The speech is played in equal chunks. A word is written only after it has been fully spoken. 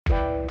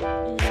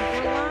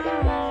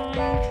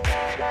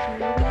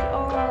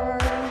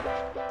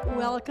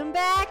Welcome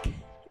back,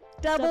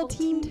 Double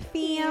Teamed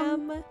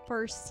fam,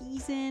 for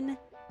season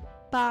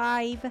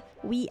 5.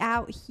 We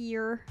out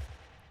here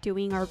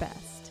doing our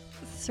best.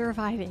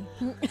 Surviving.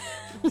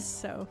 I'm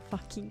so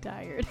fucking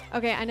tired.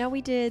 Okay, I know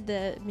we did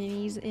the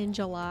minis in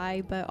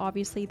July, but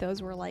obviously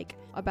those were like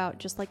about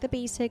just like the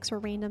basics or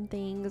random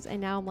things,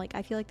 and now I'm like,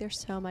 I feel like there's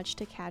so much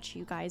to catch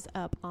you guys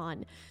up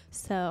on.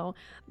 So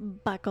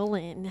buckle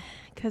in,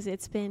 because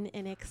it's been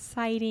an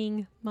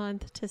exciting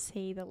month to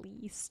say the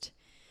least.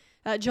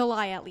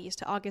 July at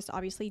least. August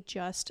obviously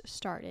just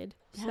started.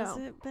 Has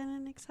it been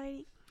an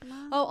exciting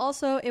month? Oh,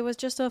 also, it was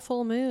just a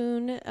full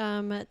moon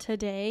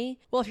today.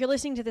 Well, if you're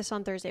listening to this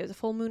on Thursday, it was a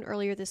full moon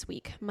earlier this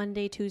week,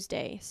 Monday,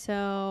 Tuesday.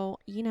 So,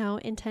 you know,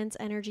 intense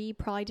energy.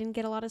 Probably didn't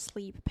get a lot of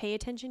sleep. Pay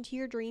attention to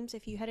your dreams.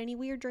 If you had any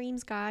weird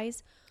dreams,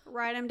 guys,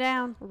 Write them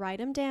down. write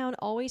them down.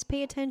 Always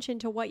pay attention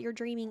to what you're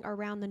dreaming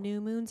around the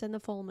new moons and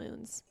the full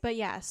moons. But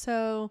yeah,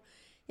 so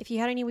if you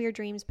had any weird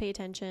dreams, pay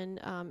attention.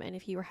 And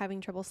if you were having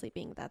trouble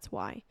sleeping, that's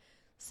why.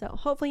 So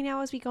hopefully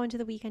now as we go into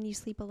the weekend, you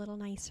sleep a little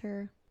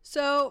nicer.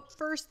 So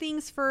first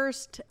things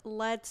first,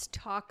 let's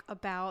talk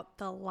about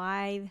the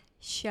live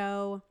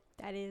show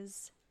that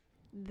is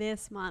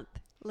this month.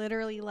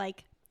 Literally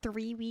like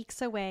 3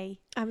 weeks away.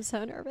 I'm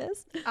so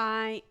nervous.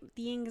 The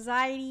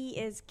anxiety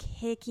is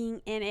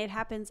kicking in. It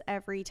happens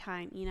every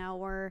time, you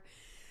know,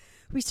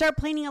 we start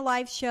planning a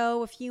live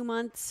show a few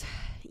months,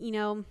 you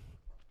know,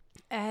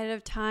 ahead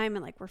of time,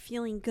 and like we're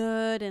feeling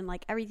good and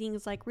like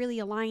everything's like really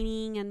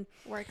aligning and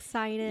We're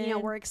excited. you know,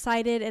 we're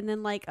excited, and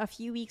then like a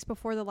few weeks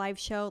before the live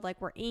show,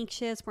 like we're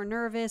anxious, we're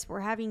nervous,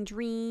 we're having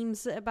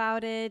dreams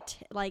about it.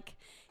 Like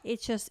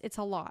it's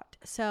a lot.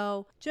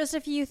 So just a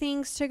few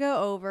things to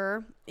go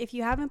over. If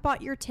you haven't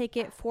bought your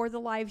ticket for the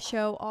live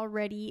show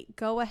already,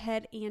 go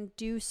ahead and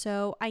do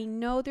so. I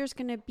know there's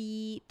going to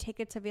be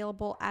tickets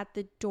available at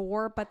the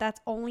door, but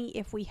that's only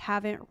if we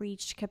haven't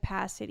reached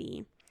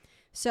capacity.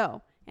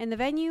 So, and the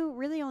venue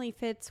really only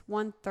fits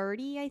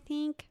 130, I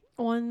think.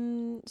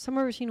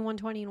 Somewhere between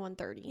 120 and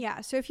 130.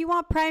 Yeah, so if you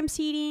want prime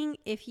seating,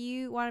 if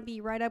you want to be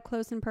right up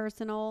close and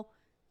personal,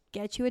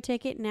 get you a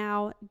ticket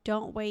now.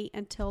 Don't wait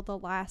until the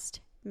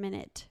last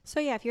minute. So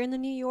yeah, if you're in the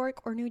New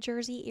York or New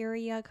Jersey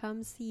area,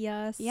 come see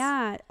us.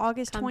 Yeah,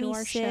 August Come to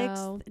our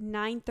 26th,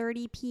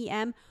 9:30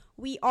 p.m.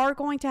 We are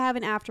going to have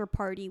an after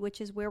party,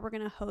 which is where we're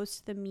going to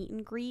host the meet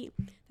and greet.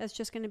 That's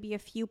just going to be a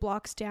few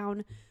blocks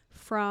down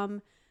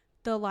from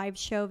the live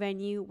show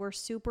venue. We're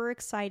super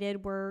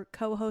excited. We're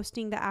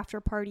co-hosting the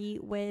after party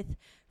with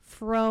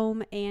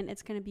From, and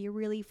it's going to be a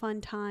really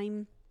fun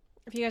time.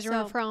 If you guys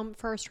remember from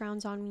First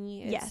Rounds on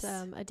Me, it's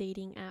a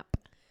dating app.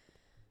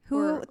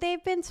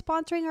 They've been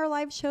sponsoring our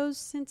live shows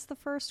since the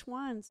first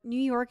ones. New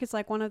York is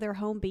like one of their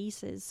home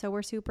bases, so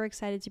we're super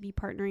excited to be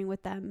partnering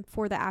with them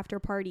for the after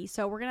party.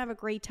 So we're gonna have a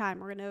great time.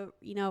 We're gonna,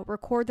 you know,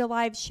 record the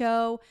live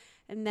show,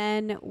 and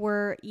then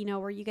where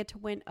you get to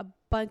win a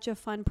bunch of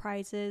fun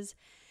prizes.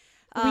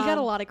 We got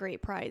a lot of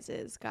great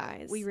prizes,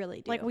 guys. We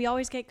really do. Like, we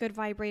always get good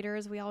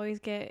vibrators.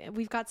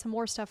 We've got some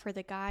more stuff for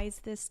the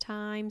guys this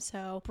time.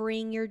 So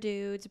bring your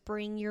dudes,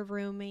 bring your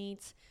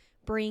roommates,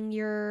 bring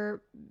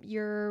your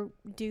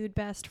dude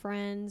best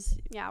friends.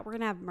 Yeah, we're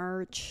gonna have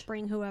merch.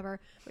 Bring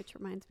whoever. Which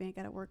reminds me, I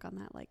gotta work on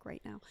that like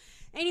right now.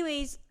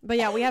 Anyways, but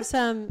yeah, we have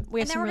some. And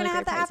then we're really gonna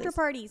have the prizes. after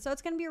party, so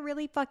it's gonna be a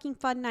really fucking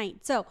fun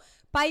night. So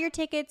buy your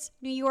tickets,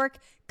 New York.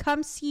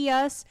 Come see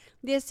us.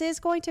 This is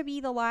going to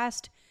be the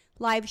last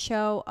live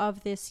show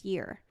of this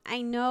year.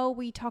 I know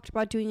we talked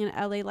about doing an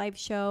LA live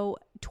show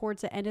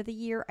towards the end of the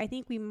year. I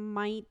think we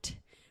might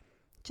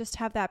just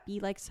have that be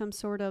like some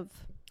sort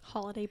of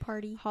holiday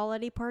party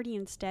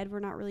instead. We're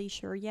not really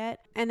sure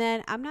yet. And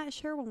then I'm not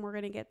sure when we're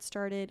going to get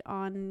started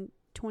on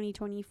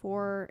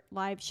 2024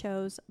 live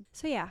shows.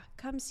 So yeah,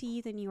 come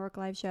see the New York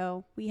live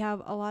show. We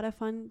have a lot of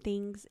fun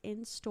things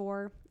in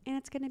store, and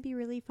it's going to be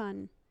really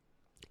fun.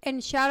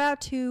 And shout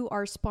out to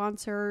our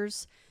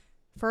sponsors,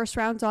 First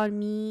Rounds on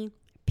Me,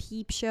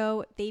 Peep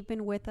Show. They've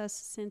been with us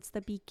since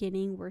the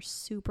beginning. We're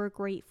super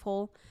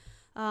grateful.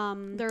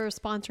 They're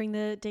sponsoring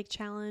the Dig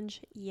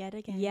Challenge yet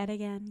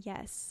again.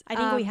 Yes. I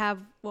think we have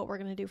what we're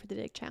gonna do for the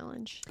Dig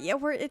Challenge. Yeah,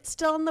 it's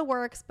still in the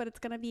works, but it's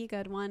gonna be a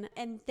good one.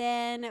 And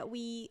then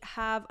we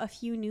have a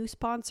few new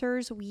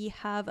sponsors. We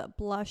have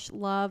Blush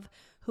Love,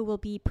 who will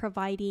be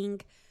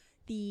providing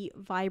the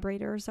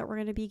vibrators that we're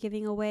going to be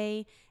giving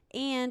away,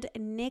 and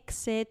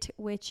Nixit,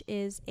 which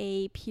is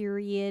a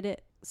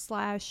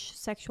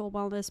period/sexual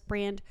wellness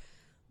brand,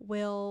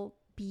 will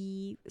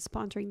be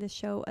sponsoring this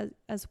show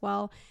as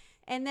well.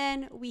 And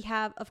then we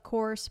have, of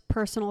course,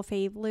 Personal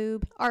Fave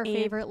Lube, our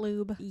favorite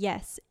lube.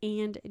 Yes,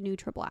 and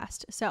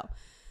NutriBlast. So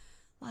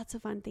lots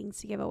of fun things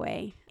to give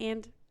away.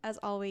 And as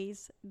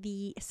always,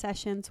 the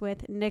sessions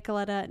with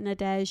Nicoletta,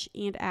 Nadej,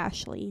 and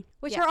Ashley,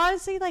 which are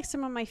honestly like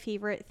some of my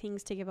favorite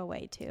things to give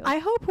away too. I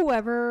hope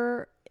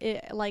whoever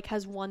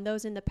has won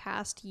those in the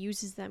past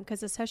uses them,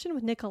 because a session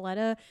with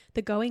Nicoletta,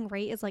 the going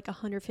rate is like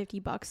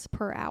 $150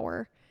 per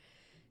hour.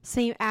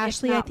 Same.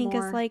 Ashley, I think,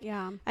 more. is like,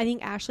 yeah. I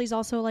think Ashley's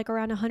also like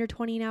around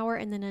 120 an hour.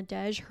 And then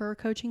Nadej, her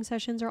coaching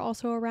sessions are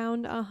also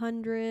around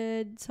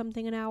 100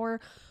 something an hour.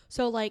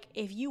 So like,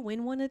 if you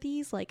win one of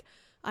these, like,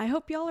 I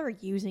hope y'all are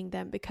using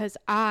them, because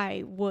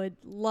I would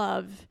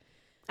love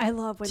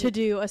to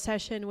do a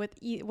session with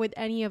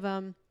any of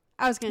them.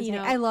 I was going to say,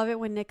 know. I love it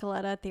when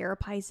Nicoletta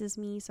therapizes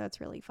me, so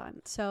it's really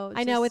fun. So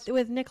I know with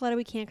Nicoletta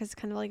we can't, because it's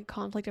kind of like a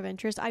conflict of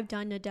interest. I've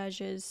done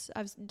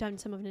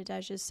some of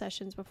Nadej's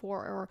sessions before,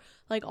 or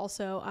like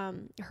also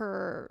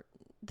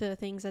the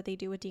things that they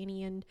do with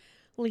Danny and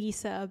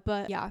Lisa.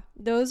 But yeah,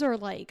 those are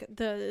like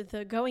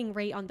the going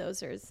rate on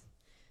those is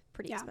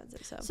pretty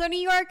expensive. So New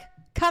York,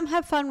 come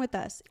have fun with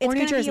us. It's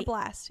going to be a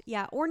blast.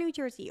 Yeah, or New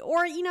Jersey,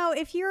 or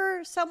if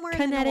you're somewhere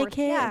Connecticut.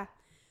 in the north,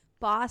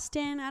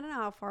 Boston, I don't know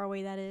how far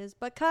away that is,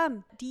 but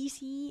come.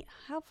 DC,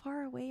 how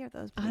far away are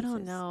those places? I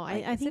don't know.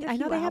 Like, I think I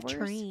know they have hours?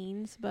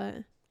 trains, but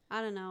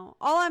I don't know.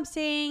 All I'm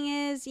saying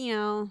is,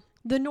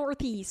 the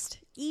Northeast,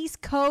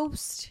 East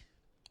Coast,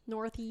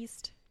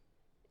 Northeast.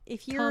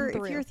 If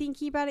you're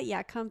thinking about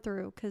it, come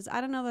through, because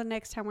I don't know the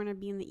next time we're going to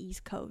be in the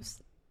East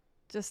Coast.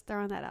 Just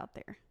throwing that out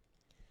there.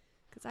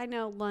 Because I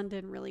know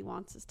London really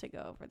wants us to go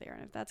over there,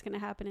 and if that's going to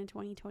happen in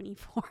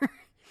 2024,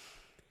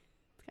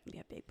 it's going to be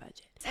a big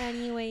budget.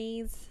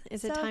 Anyways,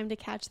 is it time to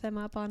catch them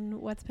up on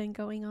what's been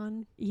going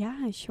on?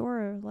 Yeah,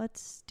 sure.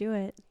 Let's do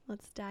it.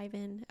 Let's dive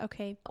in.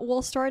 Okay.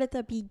 We'll start at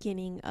the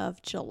beginning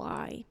of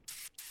July.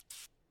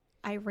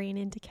 I ran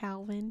into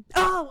Calvin.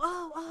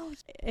 Oh.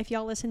 If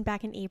y'all listened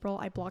back in April,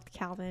 I blocked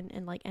Calvin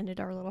and like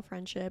ended our little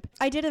friendship.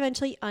 I did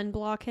eventually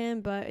unblock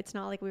him, but it's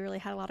not like we really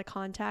had a lot of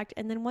contact.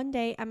 And then one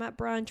day I'm at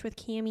brunch with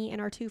Cammie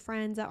and our two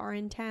friends that are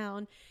in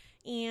town,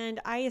 and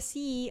I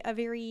see a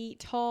very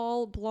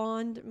tall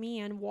blonde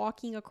man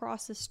walking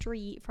across the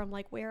street from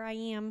like where I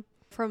am,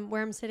 from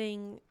where I'm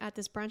sitting at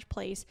this brunch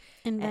place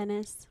in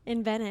Venice.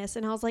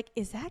 And I was like,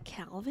 is that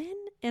Calvin?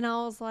 And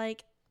I was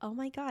like, oh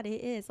my God,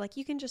 it is. Like,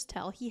 you can just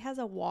tell he has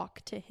a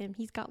walk to him.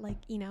 He's got like,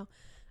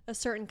 a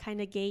certain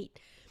kind of gait.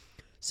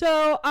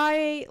 So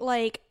I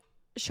like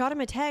shot him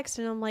a text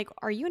and I'm like,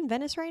 are you in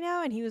Venice right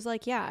now? And he was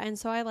like, yeah. And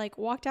so I like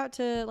walked out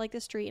to like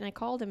the street and I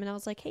called him and I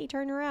was like, hey,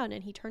 turn around.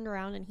 And he turned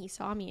around and he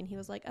saw me and he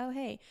was like, oh,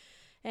 hey.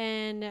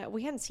 And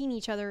we hadn't seen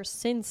each other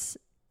since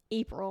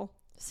April,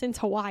 since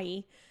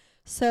Hawaii.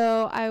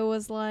 So I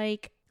was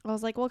like,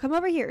 well, come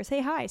over here,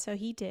 say hi. So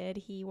he did.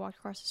 He walked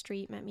across the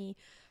street, met me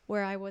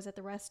where I was at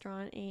the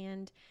restaurant,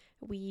 and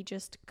we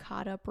just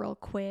caught up real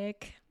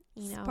quick.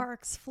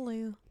 Sparks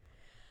flew.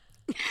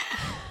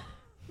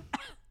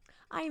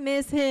 I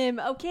miss him.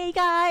 Okay,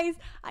 guys,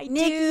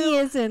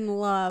 Niki is in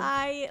love.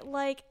 I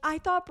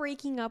thought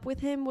breaking up with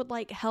him would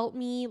like help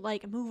me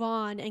like move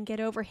on and get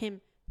over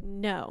him.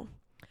 No,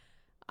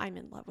 I'm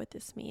in love with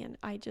this man.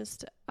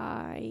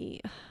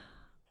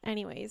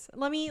 Anyways,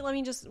 let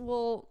me just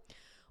we'll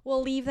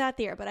leave that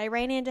there. But I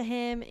ran into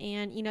him,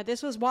 and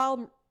this was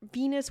while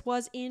Venus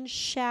was in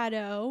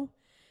shadow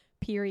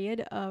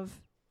period of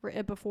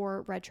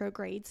before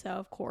retrograde. So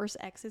of course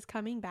X is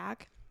coming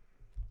back.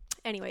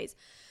 Anyways,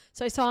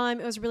 so I saw him.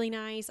 It was really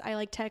nice. I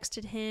like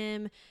texted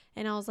him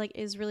and I was like,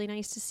 it was really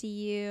nice to see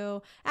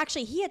you.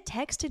 Actually, he had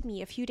texted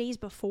me a few days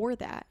before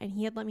that and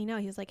he had let me know.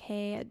 He was like,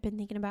 hey, I've been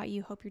thinking about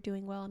you. Hope you're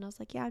doing well. And I was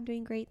like, yeah, I'm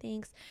doing great.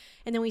 Thanks.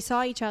 And then we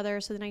saw each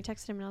other. So then I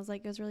texted him and I was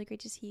like, it was really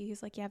great to see you. He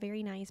was like, yeah,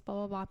 very nice, blah,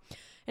 blah, blah.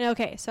 And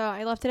okay, so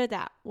I left it at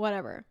that.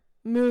 Whatever.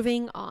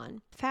 Moving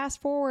on.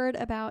 Fast forward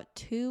about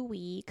 2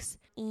 weeks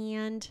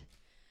and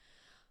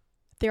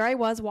there I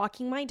was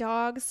walking my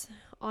dogs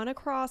on a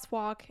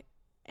crosswalk,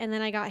 and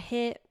then I got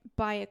hit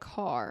by a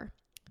car.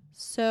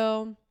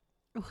 So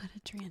what a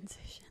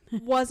transition.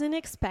 Wasn't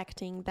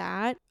expecting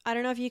that. I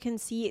don't know if you can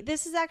see.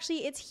 This is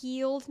actually, it's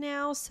healed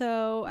now.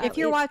 So if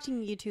you're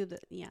watching YouTube,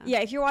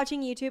 yeah, if you're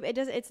watching YouTube,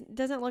 it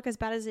doesn't look as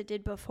bad as it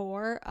did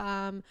before.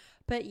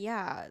 But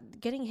yeah,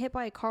 getting hit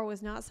by a car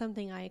was not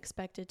something I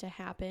expected to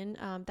happen.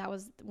 That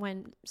was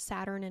when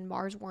Saturn and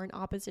Mars were in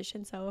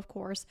opposition. So of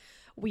course,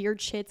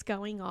 weird shit's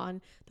going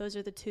on. Those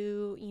are the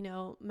two,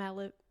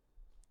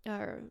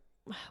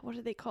 what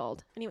are they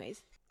called?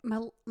 Anyways.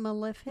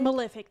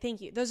 Malefic, thank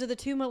you. Those are the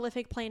two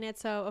malefic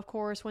planets. So of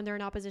course, when they're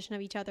in opposition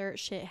of each other,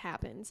 shit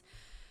happens.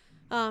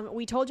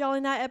 We told y'all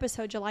in that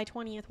episode, July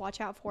 20th,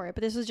 watch out for it.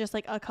 But this was just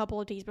like a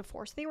couple of days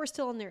before. So they were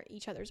still in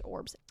each other's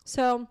orbs.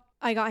 So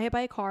I got hit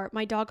by a car.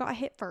 My dog got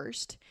hit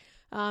first.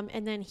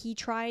 And then he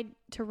tried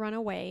to run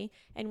away.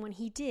 And when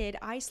he did,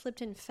 I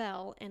slipped and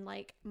fell. And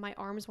like my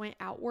arms went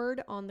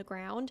outward on the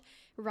ground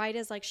right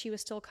as like she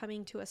was still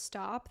coming to a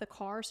stop, the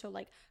car. So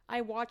like I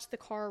watched the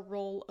car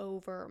roll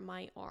over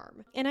my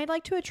arm. And I'd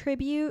like to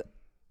attribute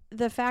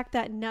the fact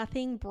that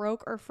nothing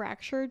broke or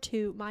fractured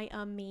to my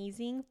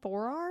amazing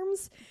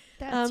forearms.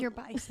 That's your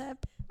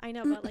bicep. I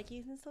know, but like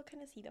you can still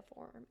kind of see the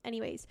forearm.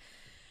 Anyways.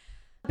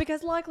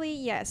 Because luckily,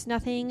 yes,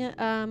 nothing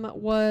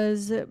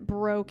was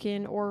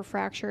broken or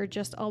fractured,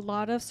 just a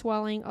lot of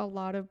swelling, a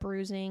lot of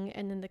bruising,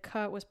 and then the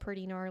cut was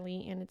pretty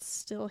gnarly, and it's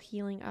still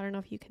healing. I don't know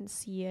if you can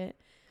see it,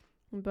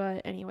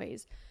 but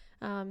anyways,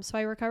 so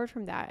I recovered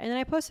from that, and then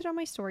I posted on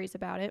my stories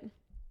about it,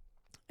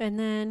 and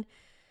then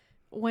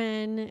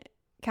when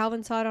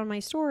Calvin saw it on my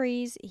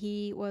stories,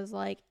 he was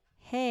like,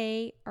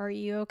 hey, are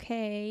you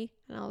okay?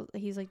 And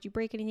he's like, did you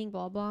break anything?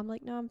 Blah, blah. I'm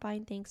like, no, I'm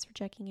fine. Thanks for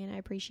checking in. I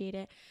appreciate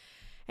it.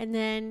 And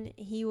then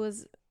he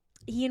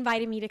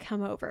invited me to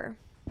come over.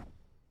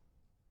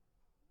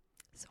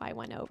 So I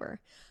went over.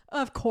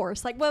 Of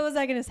course. Like, what was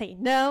I going to say?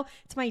 No,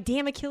 it's my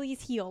damn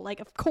Achilles heel. Like,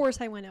 of course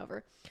I went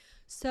over.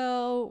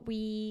 So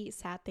we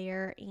sat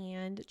there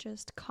and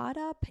just caught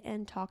up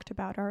and talked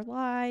about our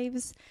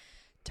lives.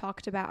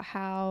 Talked about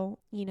how,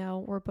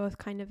 we're both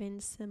kind of in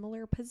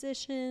similar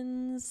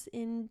positions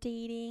in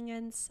dating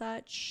and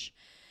such.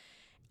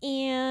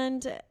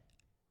 And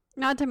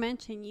not to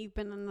mention, you've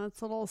been on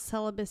this little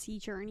celibacy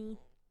journey.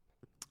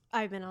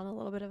 I've been on a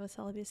little bit of a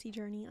celibacy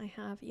journey. I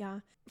have,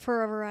 yeah.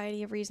 For a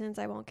variety of reasons.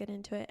 I won't get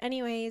into it.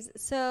 Anyways,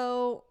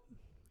 so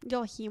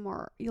you'll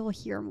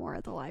hear more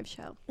at the live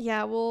show.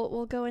 Yeah,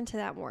 we'll go into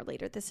that more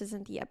later. This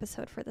isn't the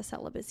episode for the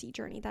celibacy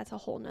journey. That's a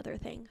whole nother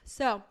thing.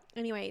 So,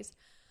 anyways,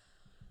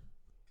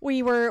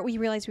 we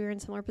realized we were in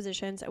similar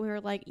positions, and we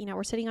were like,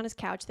 we're sitting on his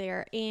couch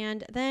there,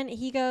 and then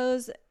he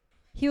was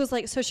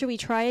like, so should we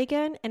try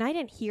again? And I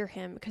didn't hear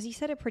him because he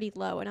said it pretty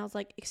low. And I was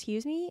like,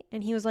 excuse me?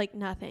 And he was like,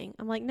 nothing.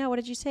 I'm like, no, what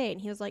did you say?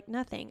 And he was like,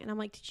 nothing. And I'm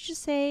like,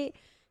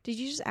 did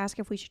you just ask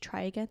if we should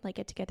try again? Like,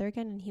 get together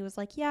again? And he was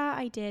like, yeah,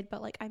 I did.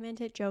 But like, I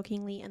meant it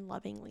jokingly and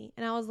lovingly.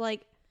 And I was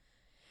like,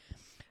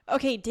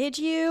 okay, did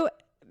you?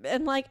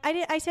 And like,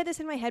 I said this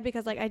in my head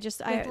because like,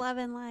 with love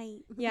and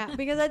light. Yeah.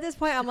 Because at this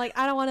point I'm like,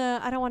 I don't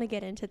want to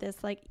get into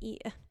this. Like,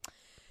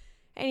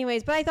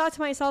 anyways, but I thought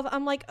to myself,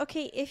 I'm like,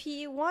 okay, if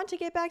you want to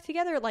get back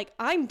together, like,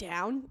 I'm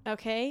down.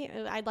 Okay.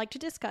 I'd like to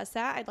discuss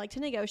that. I'd like to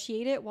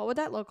negotiate it. What would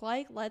that look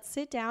like? Let's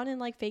sit down and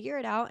like figure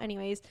it out.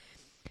 Anyways,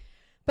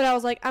 but I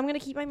was like, I'm going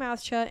to keep my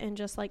mouth shut and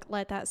just like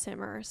let that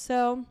simmer.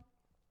 So,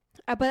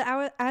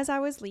 as I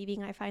was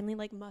leaving, I finally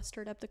like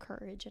mustered up the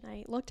courage and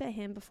I looked at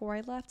him before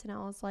I left and I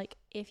was like,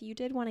 if you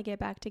did want to get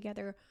back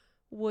together,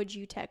 would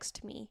you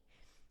text me?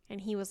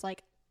 And he was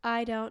like,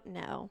 I don't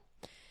know.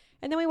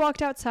 And then we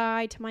walked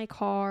outside to my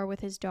car with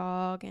his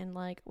dog and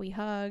like we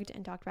hugged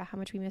and talked about how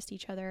much we missed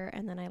each other.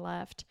 And then I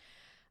left.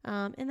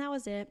 And that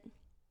was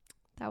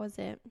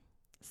it.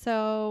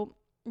 So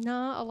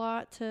not a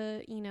lot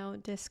to,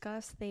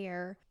 discuss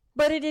there.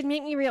 But it did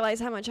make me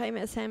realize how much I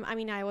miss him. I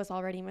mean, I was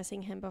already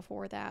missing him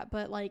before that.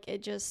 But like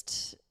it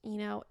just,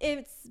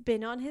 it's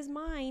been on his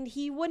mind.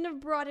 He wouldn't have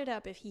brought it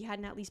up if he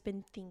hadn't at least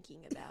been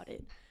thinking about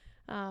it.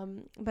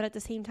 But at the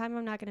same time,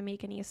 I'm not going to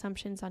make any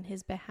assumptions on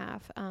his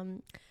behalf.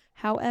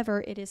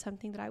 However, it is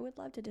something that I would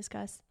love to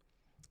discuss.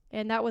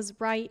 And that was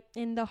right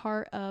in the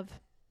heart of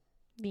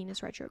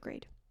Venus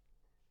retrograde.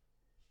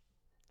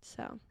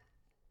 So,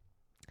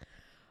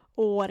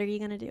 what are you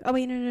going to do? Oh,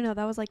 wait, no.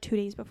 That was like 2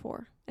 days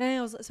before. And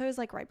it was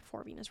like right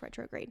before Venus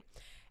retrograde.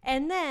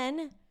 And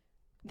then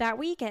that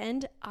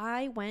weekend,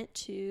 I went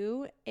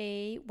to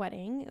a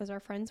wedding. It was our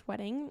friend's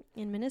wedding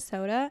in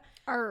Minnesota.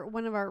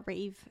 One of our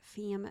Rave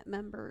fam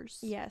members.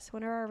 Yes,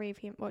 one of our Rave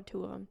fam. Well,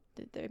 two of them.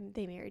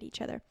 They married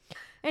each other.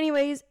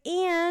 Anyways,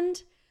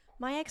 and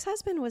my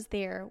ex-husband was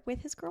there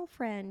with his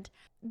girlfriend.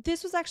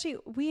 This was actually,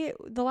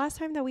 the last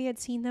time that we had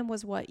seen them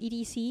was what?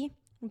 EDC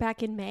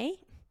back in May?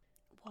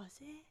 Was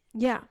it?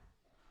 Yeah.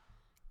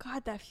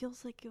 God, that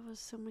feels like it was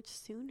so much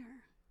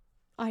sooner.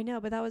 I know,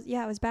 but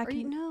it was back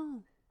in...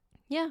 No.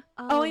 Yeah.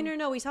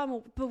 No. We saw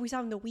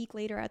him the week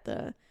later at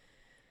the...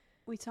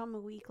 We saw him a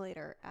week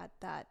later at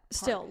that...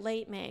 Still,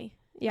 late May.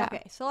 Yeah.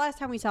 Okay, so last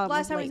time we saw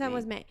him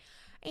was May.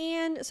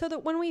 And so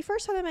when we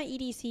first saw them at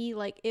EDC,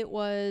 like, it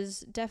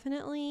was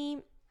definitely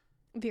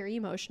very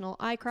emotional.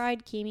 I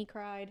cried. Kimi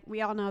cried.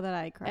 We all know that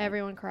I cried.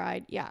 Everyone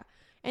cried. Yeah.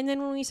 And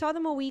then when we saw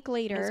them a week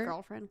later... His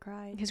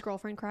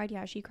girlfriend cried.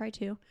 Yeah, she cried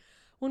too.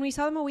 When we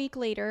saw them a week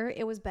later,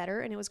 it was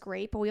better and it was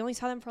great, but we only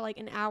saw them for like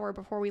an hour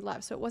before we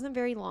left, so it wasn't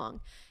very long.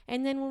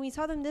 And then when we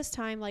saw them this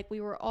time, like we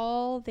were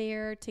all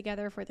there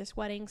together for this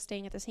wedding,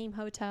 staying at the same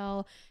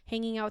hotel,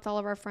 hanging out with all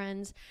of our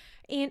friends.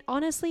 And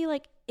honestly,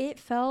 like it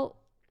felt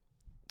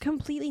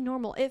completely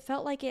normal. It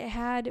felt like it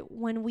had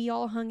when we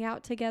all hung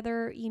out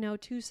together,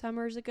 2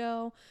 summers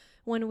ago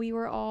when we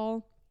were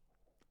all...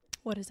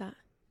 What is that?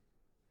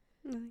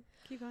 Nothing.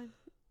 Keep going.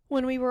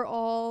 When we were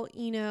all,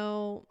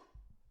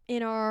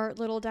 in our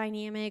little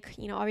dynamic,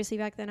 obviously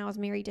back then I was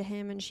married to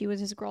him and she was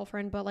his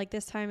girlfriend, but like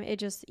this time it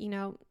just,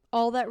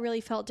 all that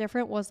really felt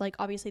different was like,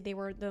 obviously they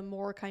were the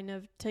more kind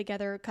of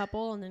together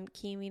couple, and then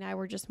Kimi and I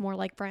were just more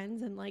like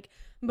friends, and like,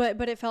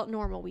 but it felt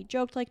normal. We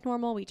joked like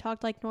normal. We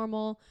talked like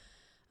normal.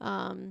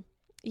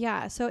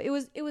 Yeah. So it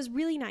was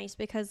really nice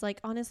because like,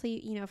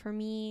 honestly, for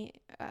me,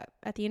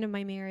 at the end of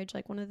my marriage,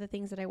 like one of the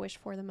things that I wished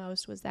for the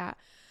most was that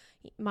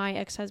my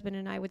ex-husband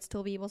and I would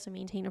still be able to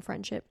maintain a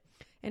friendship.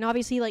 And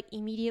obviously, like,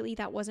 immediately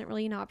that wasn't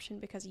really an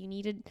option because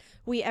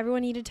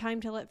everyone needed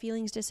time to let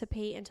feelings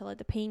dissipate and to let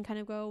the pain kind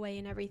of go away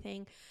and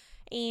everything.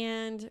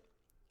 And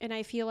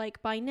I feel like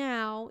by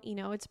now,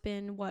 it's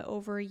been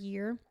over a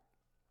year?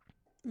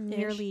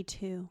 Nearly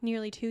 2.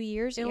 Nearly 2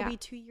 years. It'll be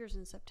 2 years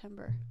in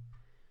September.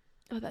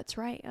 Oh, that's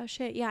right. Oh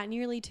shit. Yeah,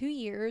 nearly 2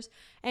 years.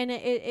 And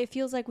it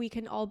feels like we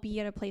can all be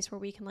at a place where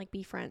we can like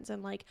be friends.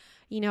 And like,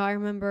 I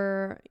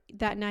remember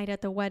that night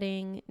at the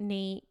wedding,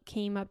 Nate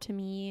came up to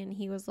me and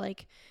he was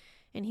like,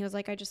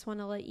 I just want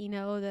to let you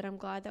know that I'm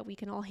glad that we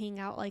can all hang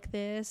out like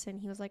this. And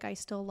he was like, I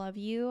still love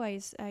you. I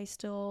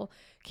still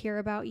care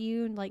about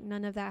you. And like,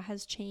 none of that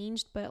has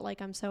changed, but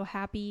like, I'm so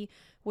happy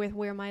with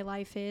where my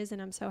life is.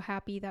 And I'm so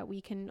happy that we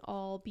can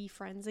all be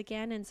friends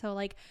again. And so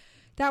like,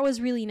 that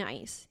was really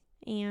nice.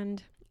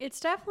 And it's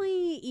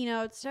definitely,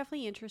 it's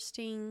definitely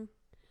interesting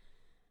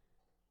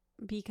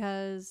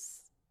because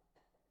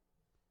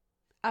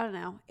I don't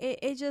know.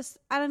 It just,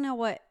 I don't know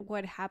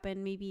what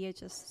happened. Maybe it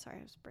just, sorry,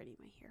 I was braiding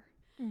my hair.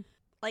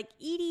 Like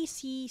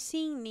EDC,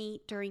 seeing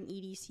Nate during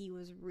EDC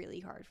was really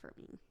hard for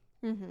me.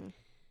 mm-hmm.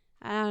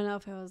 I don't know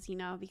if it was,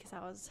 because I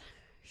was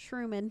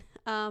shrooming,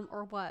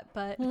 or what,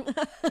 but,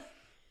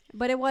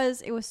 but it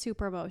was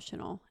super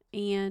emotional.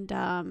 And,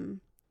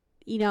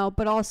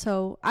 but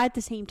also at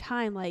the same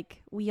time,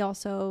 like we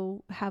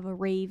also have a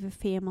rave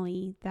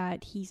family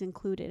that he's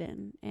included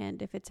in.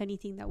 And if it's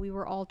anything that we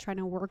were all trying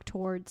to work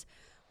towards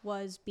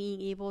was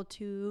being able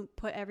to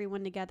put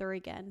everyone together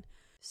again.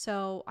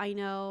 So I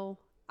know,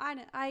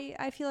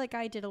 I feel like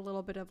I did a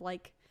little bit of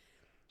like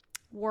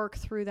work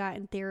through that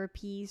in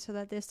therapy so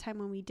that this time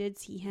when we did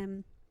see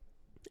him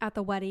at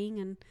the wedding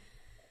and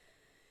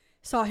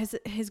saw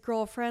his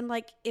girlfriend,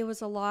 like it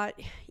was a lot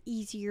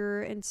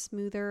easier and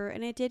smoother,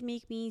 and it did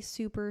make me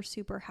super,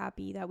 super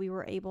happy that we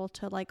were able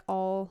to like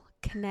all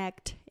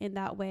connect in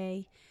that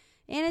way.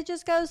 And it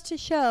just goes to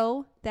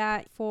show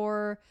that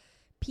for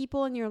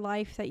people in your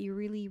life that you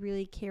really,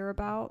 really care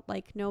about,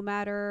 like no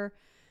matter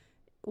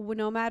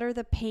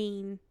the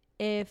pain,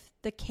 if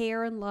the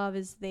care and love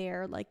is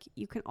there, like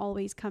you can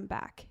always come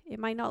back. It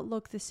might not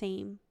look the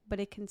same,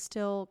 but it can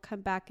still come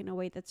back in a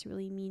way that's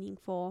really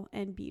meaningful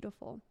and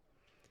beautiful.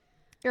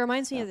 It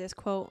reminds me of this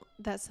quote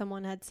that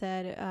someone had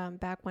said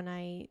back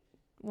when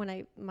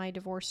my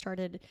divorce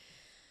started.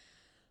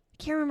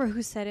 I can't remember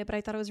who said it, but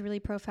I thought it was really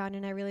profound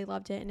and I really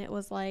loved it. And it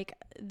was like,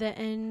 the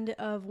end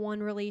of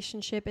one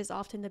relationship is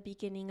often the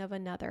beginning of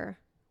another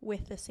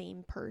with the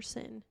same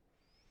person.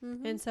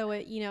 Mm-hmm. And so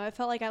it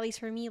felt like, at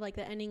least for me, like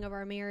the ending of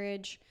our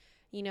marriage,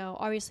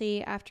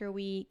 obviously after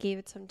we gave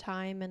it some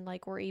time and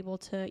like we're able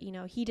to,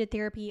 he did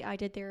therapy, I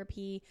did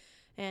therapy,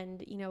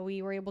 and,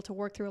 we were able to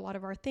work through a lot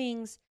of our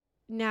things.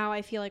 Now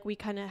I feel like we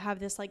kind of have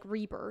this like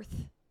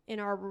rebirth in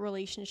our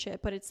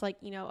relationship, but it's like,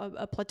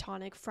 a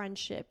platonic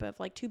friendship of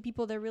like two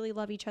people that really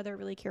love each other,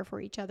 really care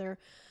for each other,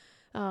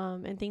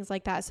 and things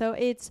like that. So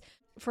it's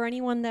for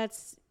anyone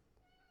that's,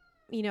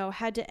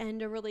 had to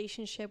end a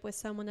relationship with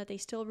someone that they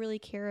still really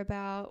care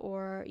about,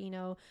 or,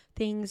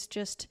 things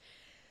just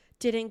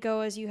didn't go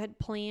as you had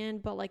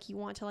planned, but like you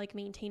want to like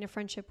maintain a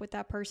friendship with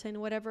that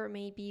person, whatever it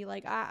may be.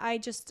 Like, I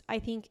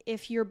think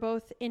if you're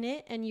both in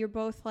it and you're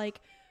both like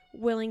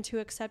willing to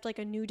accept like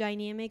a new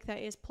dynamic that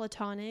is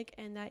platonic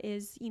and that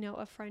is,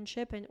 a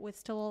friendship and with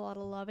still a lot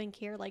of love and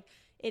care, like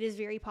it is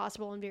very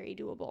possible and very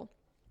doable.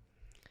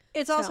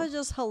 It's also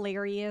just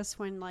hilarious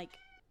when like,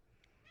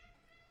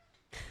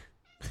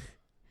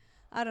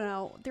 I don't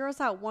know, there was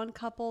that one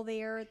couple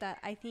there that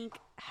I think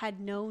had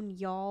known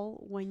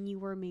y'all when you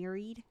were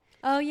married.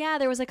 Oh yeah,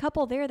 there was a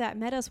couple there that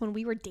met us when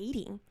we were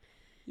dating.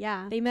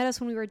 Yeah. They met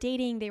us when we were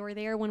dating. They were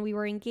there when we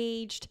were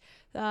engaged.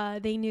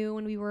 They knew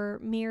when we were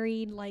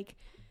married, like,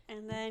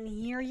 and then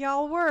here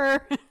y'all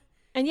were.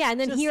 And yeah, and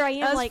then here I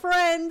am as like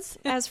friends.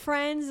 As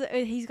friends.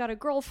 He's got a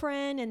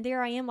girlfriend, and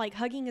there I am like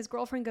hugging his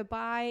girlfriend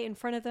goodbye in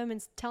front of them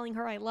and telling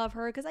her I love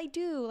her, because I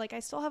do. Like, I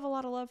still have a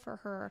lot of love for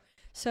her.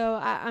 So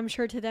I'm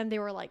sure to them they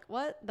were like,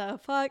 what the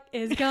fuck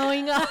is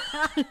going on?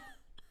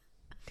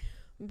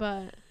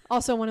 But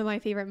also one of my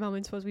favorite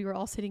moments was we were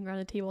all sitting around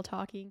a table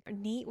talking.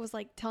 Nate was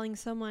like telling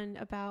someone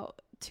about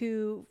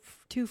two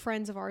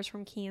friends of ours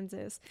from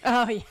Kansas.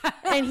 Oh yeah.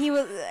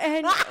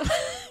 And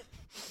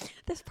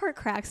this part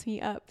cracks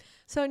me up.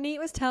 So Nate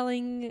was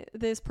telling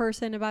this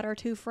person about our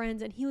two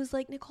friends, and he was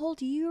like, Nicole,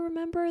 do you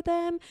remember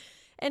them?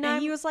 And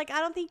he was like,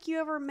 I don't think you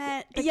ever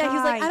met the guy. Yeah, he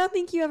was like, I don't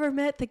think you ever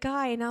met the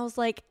guy. And I was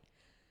like,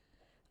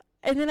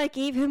 and then I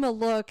gave him a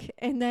look,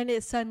 and then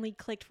it suddenly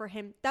clicked for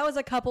him. That was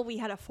a couple we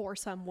had a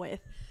foursome with.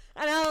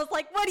 And I was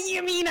like, what do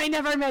you mean I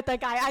never met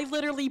that guy? I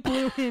literally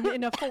blew him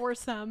in a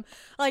foursome.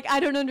 Like, I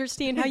don't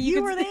understand how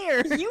you were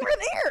there. You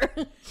were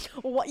there.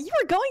 What? You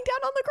were going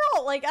down on the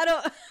girl. Like, I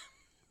don't...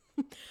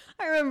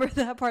 I remember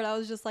that part. I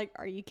was just like,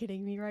 are you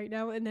kidding me right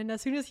now? And then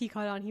as soon as he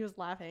caught on, he was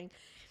laughing.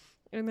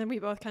 And then we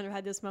both kind of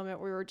had this moment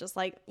where we were just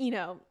like, we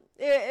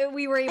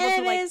were able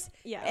to like,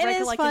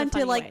 it is fun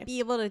to like be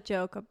able to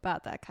joke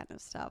about that kind of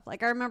stuff.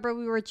 Like, I remember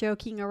we were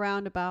joking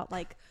around about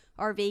like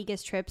our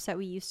Vegas trips that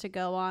we used to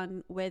go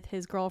on with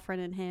his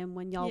girlfriend and him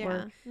when y'all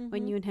were,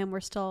 when you and him were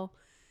still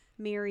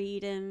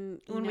married, and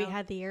when we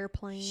had the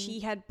airplane, she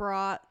had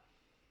brought.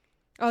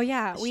 Oh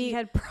yeah,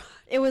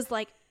 it was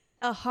like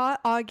a hot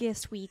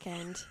August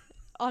weekend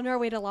on our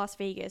way to Las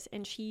Vegas,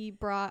 and she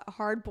brought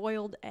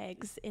hard-boiled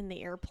eggs in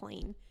the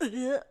airplane.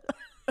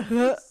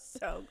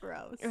 so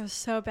gross. It was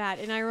so bad.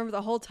 And I remember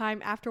the whole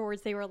time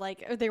afterwards, they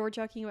were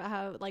joking about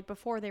how, like,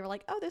 before they were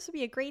like, oh, this would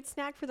be a great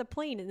snack for the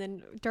plane. And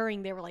then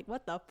during, they were like,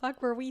 what the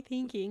fuck were we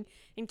thinking?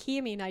 And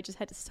Kiyomi and I just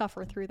had to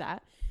suffer through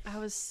that. I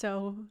was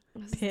so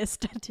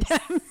pissed at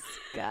them.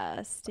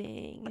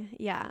 Disgusting.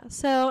 Yeah.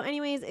 So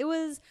anyways, it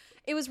was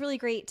really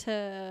great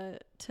to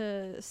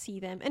see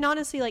them. And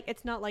honestly, like,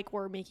 it's not like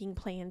we're making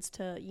plans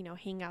to,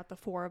 hang out the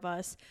four of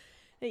us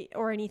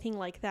or anything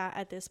like that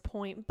at this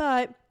point,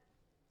 but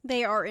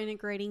they are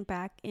integrating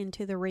back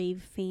into the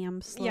rave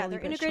fam slowly. Yeah, they're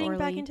integrating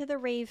back into the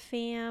rave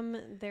fam.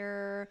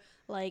 They're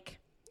like,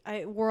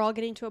 we're all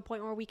getting to a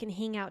point where we can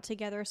hang out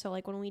together. So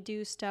like when we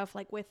do stuff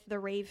like with the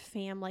rave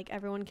fam, like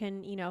everyone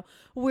can,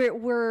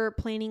 we're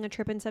planning a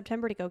trip in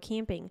September to go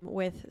camping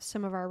with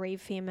some of our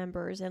rave fam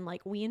members, and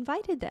like we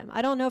invited them.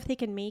 I don't know if they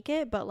can make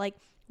it, but like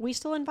we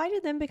still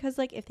invited them because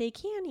like if they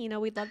can,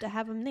 we'd love to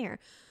have them there.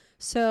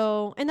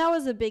 So, and that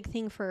was a big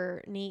thing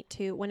for Nate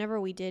too. Whenever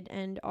we did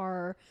end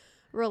our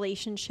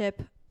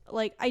relationship,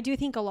 like I do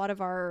think a lot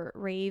of our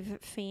rave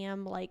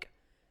fam like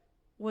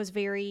was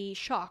very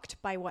shocked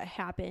by what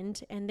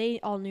happened, and they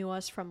all knew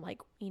us from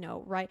like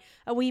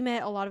we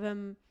met a lot of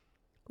them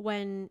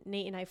when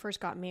Nate and I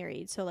first got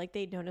married, so like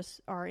they'd known us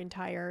our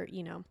entire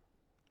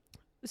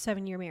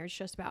 7-year marriage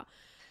just about.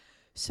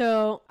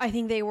 So I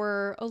think they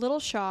were a little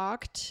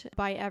shocked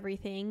by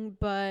everything,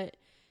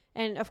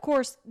 and of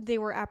course they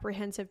were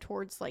apprehensive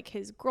towards like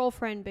his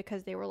girlfriend,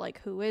 because they were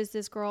like, who is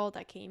this girl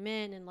that came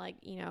in, and like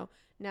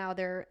now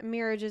their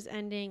marriage is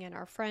ending and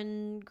our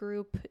friend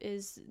group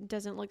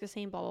doesn't look the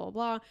same, blah blah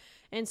blah.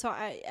 And so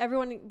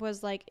everyone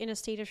was like in a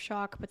state of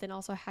shock, but then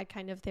also had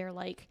kind of their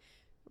like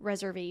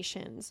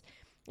reservations.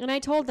 And I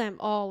told them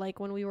all, like,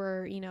 when we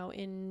were,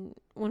 when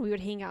we would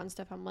hang out and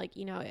stuff, I'm like,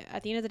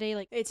 at the end of the day,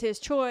 like, it's his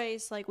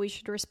choice. Like, we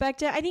should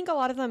respect it. I think a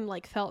lot of them,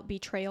 like, felt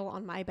betrayal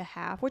on my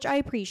behalf, which I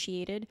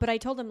appreciated. But I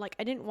told them, like,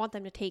 I didn't want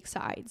them to take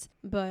sides.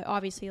 But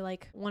obviously,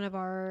 like, one of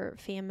our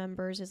fam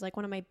members is, like,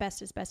 one of my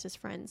bestest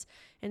friends.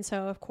 And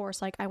so, of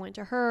course, like, I went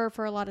to her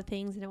for a lot of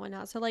things and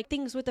whatnot. So, like,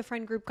 things with the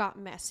friend group got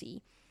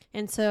messy.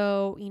 And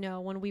so,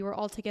 when we were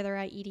all together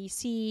at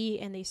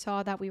EDC and they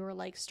saw that we were,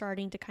 like,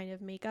 starting to kind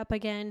of make up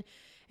again,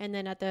 and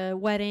then at the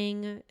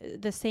wedding,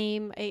 the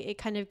same, it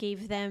kind of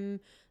gave them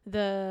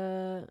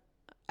the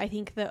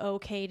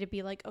okay to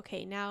be like,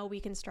 okay, now we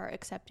can start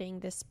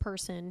accepting this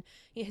person,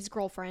 his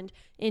girlfriend,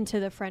 into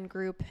the friend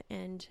group.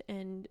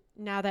 And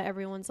now that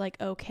everyone's like,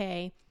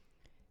 okay,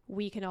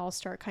 we can all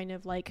start kind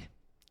of like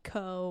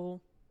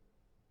co-meshing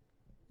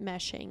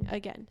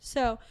again.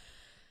 So,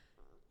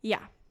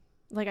 yeah.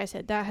 Like I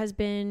said, that has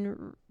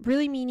been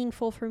really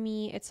meaningful for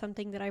me. It's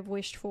something that I've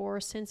wished for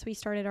since we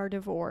started our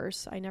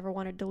divorce. I never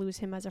wanted to lose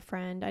him as a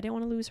friend. I didn't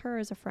want to lose her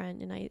as a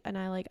friend. And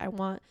I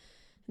want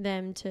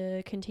them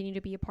to continue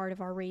to be a part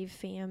of our rave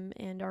fam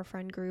and our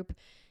friend group.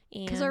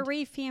 Because our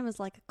rave fam is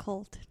like a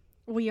cult.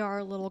 We are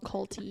a little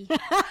culty.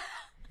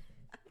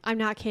 I'm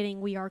not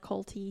kidding. We are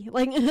culty.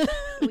 Like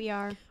we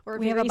are. We're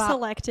very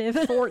selective.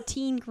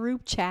 14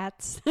 group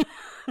chats,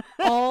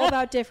 all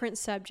about different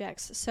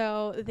subjects.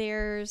 So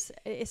there's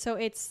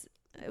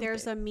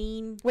a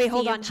mean. Wait,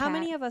 hold on. Chat. How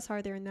many of us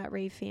are there in that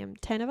rave fam?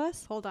 10 of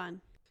us? Hold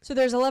on. So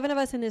there's 11 of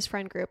us in this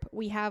friend group.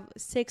 We have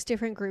 6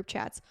 different group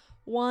chats.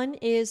 One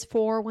is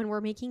for when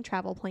we're making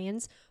travel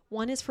plans.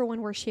 One is for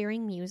when we're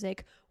sharing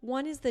music.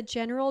 One is the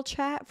general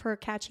chat for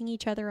catching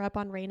each other up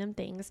on random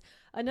things.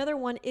 Another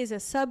one is a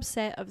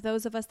subset of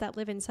those of us that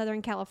live in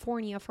Southern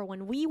California for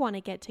when we want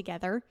to get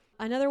together.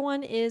 Another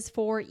one is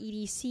for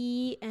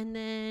EDC, and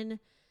then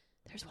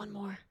there's one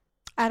more.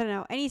 I don't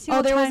know.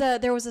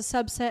 There was a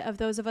subset of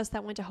those of us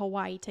that went to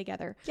Hawaii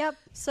together. Yep.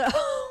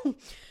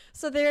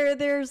 So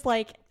there's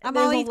like, I'm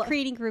always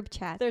creating group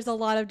chats. There's a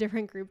lot of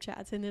different group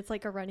chats, and it's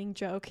like a running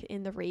joke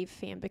in the rave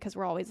fam, because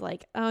we're always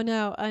like, oh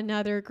no,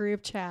 another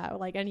group chat.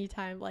 Like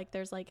anytime like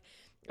there's like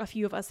a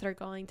few of us that are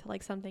going to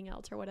like something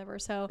else or whatever.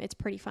 So it's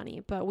pretty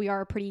funny, but we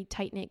are a pretty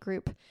tight knit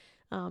group.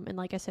 And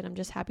like I said, I'm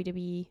just happy to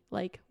be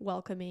like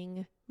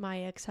welcoming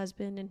my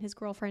ex-husband and his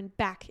girlfriend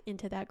back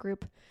into that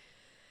group.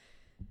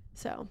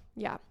 So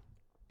yeah.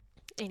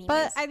 Anyways.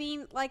 But I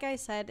mean, like I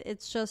said,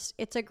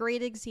 it's a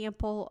great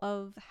example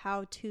of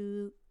how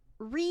to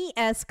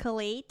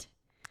re-escalate.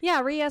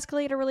 Yeah,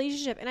 re-escalate a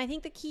relationship. And I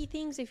think the key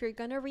things, if you're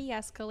going to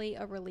re-escalate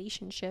a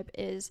relationship,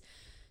 is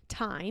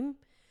time.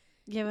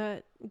 Give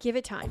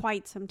it time.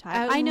 Quite some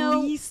time. At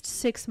least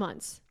 6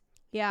 months.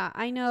 Yeah,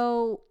 I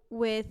know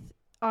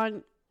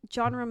on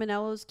John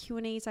Romanello's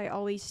Q&As, I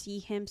always see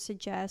him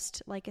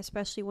suggest, like,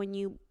 especially when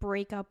you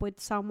break up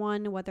with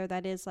someone, whether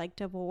that is like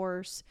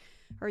divorce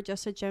or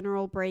just a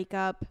general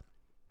breakup,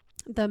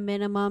 the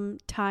minimum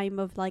time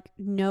of like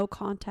no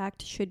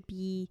contact should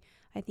be,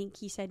 I think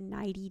he said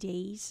 90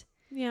 days.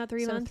 Yeah,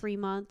 3 months. 3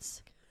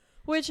 months.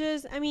 Which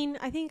is, I mean,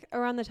 I think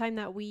around the time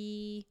that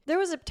there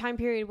was a time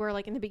period where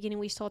like in the beginning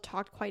we still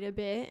talked quite a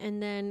bit,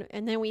 and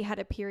then we had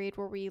a period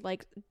where we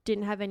like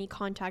didn't have any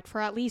contact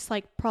for at least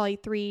like probably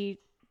 3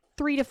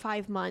 to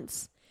 5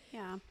 months.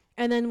 Yeah.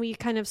 And then we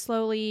kind of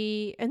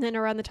slowly, and then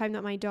around the time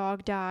that my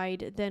dog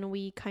died, then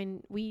we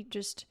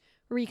just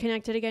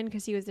reconnected again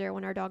because he was there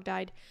when our dog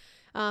died.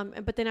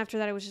 But then after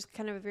that, it was just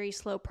kind of a very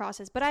slow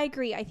process. But I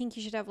agree. I think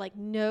you should have like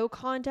no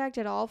contact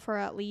at all for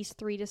at least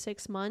 3 to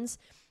 6 months.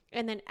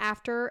 And then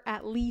after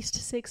at least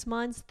 6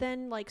 months,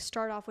 then like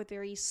start off with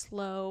very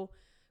slow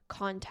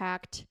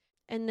contact.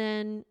 And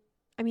then,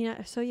 I mean,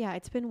 so yeah,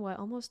 it's been what,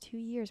 almost 2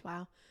 years.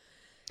 Wow.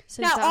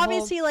 Since now,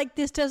 obviously, like,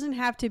 this doesn't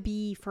have to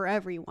be for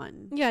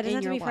everyone. Yeah, it doesn't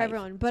have to be for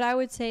everyone. But I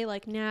would say,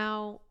 like,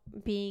 now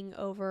being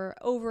over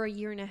a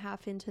year and a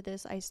half into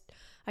this, I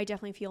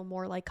definitely feel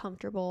more, like,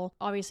 comfortable.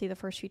 Obviously, the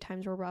first few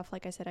times were rough.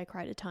 Like I said, I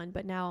cried a ton.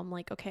 But now I'm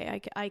like,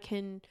 okay,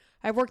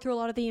 I've worked through a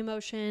lot of the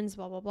emotions,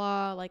 blah, blah,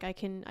 blah. Like, I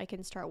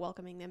can start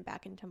welcoming them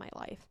back into my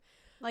life.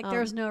 Like,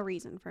 there's no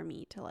reason for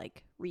me to,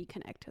 like,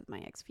 reconnect with my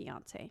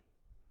ex-fiance.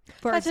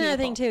 That's another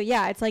thing too.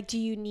 Yeah, it's like, do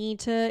you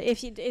need to?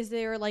 Is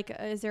there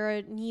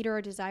a need or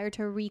a desire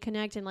to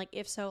reconnect? And like,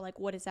 if so, like,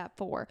 what is that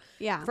for?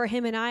 Yeah, for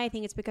him and I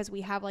think it's because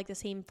we have like the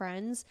same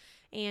friends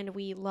and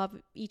we love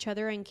each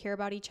other and care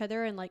about each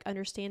other and like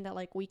understand that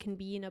like we can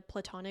be in a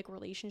platonic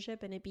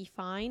relationship and it'd be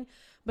fine.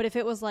 But if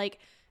it was like,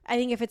 I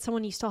think if it's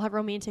someone you still have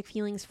romantic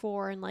feelings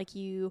for and like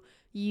you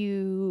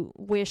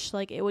wish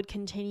like it would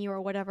continue or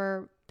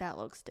whatever, that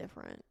looks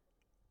different.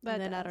 But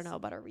then I don't know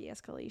about a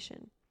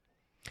re-escalation.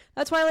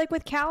 That's why, like,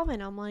 with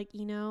Calvin, I'm like,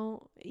 you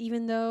know,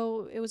 even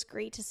though it was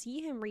great to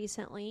see him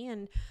recently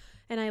and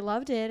I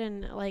loved it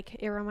and, like,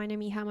 it reminded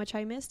me how much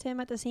I missed him,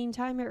 at the same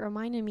time, it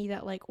reminded me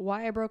that, like,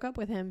 why I broke up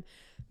with him,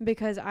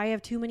 because I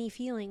have too many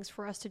feelings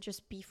for us to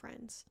just be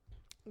friends.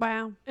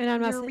 Wow. And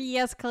I'm not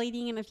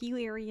re-escalating in a few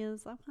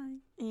areas. Okay.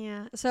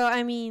 Yeah. So,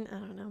 I mean, I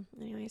don't know.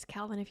 Anyways,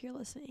 Calvin, if you're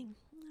listening,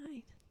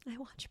 I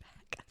watch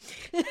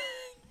back.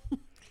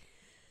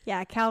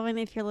 Yeah, Calvin,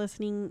 if you're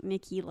listening,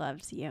 Niki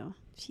loves you.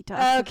 She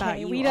talks about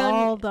you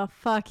all the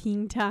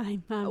fucking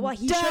time.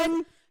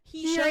 I'm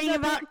hearing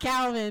about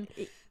Calvin.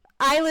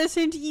 I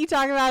listen to you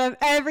talk about him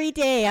every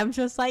day. I'm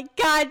just like,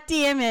 God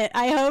damn it.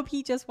 I hope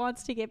he just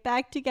wants to get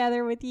back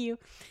together with you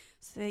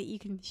so that you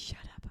can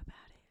shut up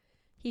about it.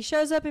 He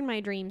shows up in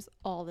my dreams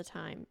all the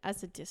time,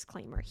 as a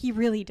disclaimer. He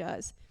really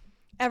does.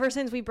 Ever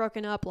since we've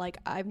broken up, like,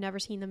 I've never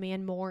seen the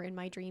man more in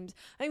my dreams.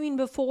 I mean,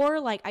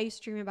 before, like, I used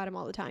to dream about him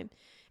all the time.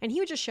 And he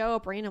would just show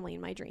up randomly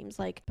in my dreams.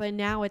 Like, but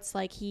now it's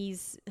like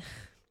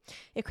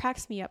it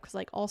cracks me up because,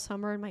 like, all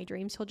summer in my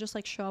dreams, he'll just,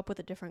 like, show up with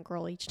a different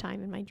girl each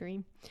time in my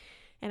dream.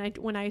 And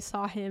when I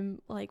saw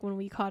him, like, when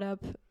we caught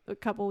up a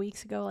couple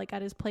weeks ago, like,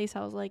 at his place,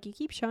 I was like, you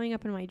keep showing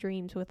up in my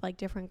dreams with, like,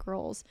 different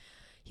girls.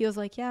 He was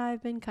like, yeah,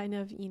 I've been kind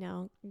of, you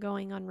know,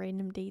 going on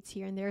random dates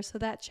here and there. So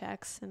that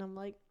checks. And I'm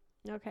like,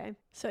 okay.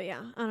 So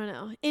yeah, I don't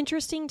know.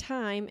 Interesting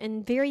time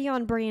and very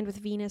on brand with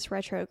Venus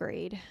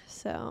retrograde.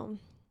 So,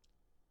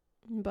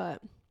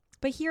 but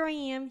here I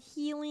am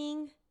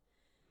healing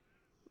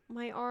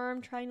my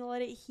arm, trying to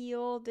let it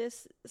heal.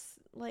 This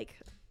like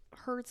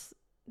hurts.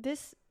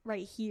 This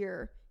right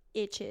here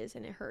itches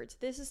and it hurts.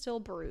 This is still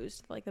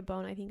bruised. Like the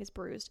bone I think is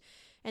bruised.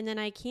 And then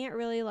I can't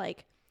really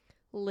like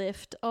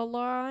lift a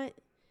lot.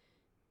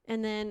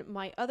 And then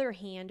my other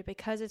hand,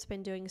 because it's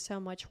been doing so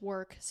much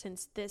work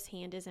since this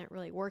hand isn't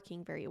really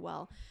working very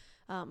well,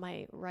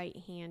 my right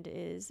hand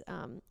is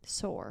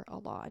sore a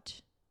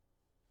lot.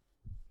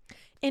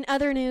 In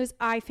other news,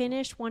 I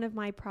finished one of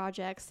my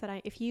projects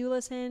that if you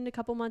listened a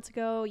couple months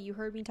ago, you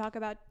heard me talk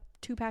about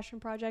 2 passion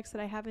projects that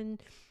I have in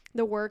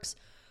the works.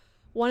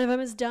 One of them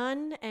is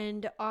done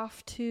and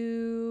off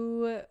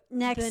to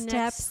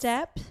next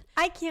step.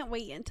 I can't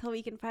wait until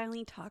we can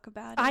finally talk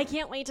about it. I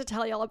can't wait to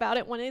tell y'all about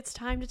it when it's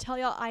time to tell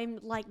y'all. I'm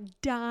like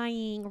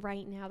dying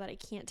right now that I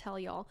can't tell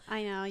y'all.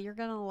 I know, you're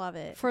going to love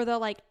it. For the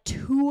like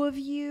 2 of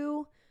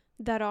you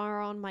that are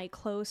on my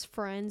close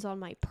friends on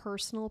my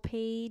personal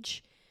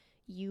page,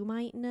 you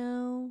might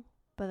know,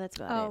 but that's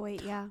about it. Oh,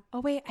 wait, yeah. Oh,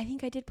 wait, I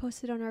think I did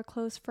post it on our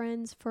close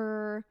friends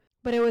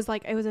but it was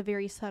a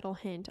very subtle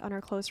hint on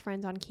our close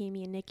friends on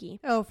Cami and Niki.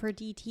 Oh, for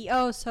DT.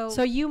 Oh,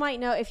 so you might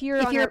know if you're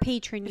a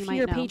patron, if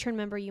you're a patron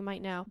member, you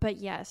might know. But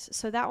yes,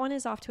 so that one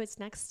is off to its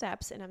next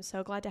steps, and I'm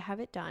so glad to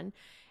have it done.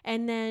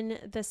 And then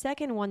the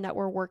second one that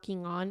we're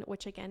working on,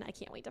 which again, I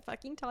can't wait to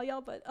fucking tell y'all,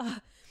 but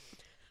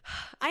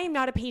I am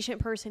not a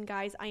patient person,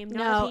 guys. I am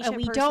not a patient person. And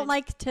we don't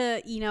like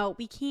to,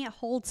 we can't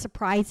hold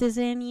surprises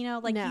in,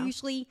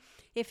 usually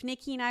if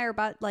Niki and I are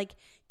about like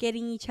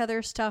getting each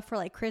other stuff for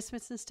like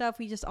Christmas and stuff,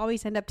 we just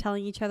always end up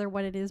telling each other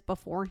what it is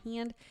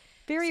beforehand.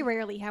 Very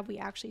rarely have we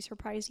actually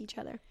surprised each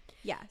other.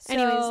 Yeah.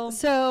 Anyways,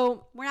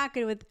 so we're not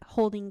good with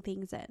holding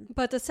things in.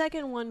 But the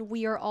second one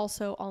we are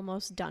also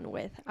almost done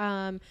with.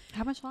 How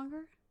much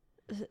longer?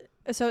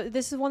 So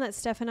this is one that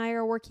Steph and I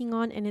are working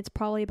on, and it's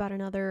probably about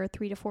another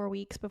 3 to 4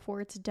 weeks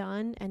before it's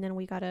done, and then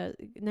we gotta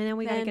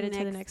get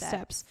into the next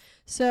steps.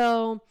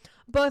 So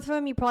both of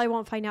them you probably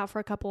won't find out for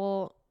a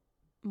couple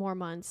more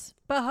months,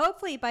 but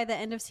hopefully by the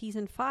end of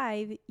season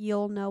 5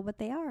 you'll know what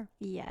they are.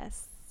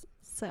 Yes.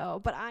 So,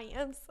 but I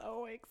am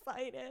so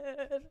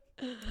excited.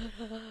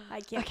 I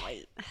can't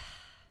wait.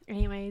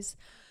 Anyways,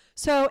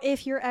 so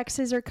if your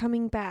exes are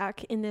coming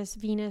back in this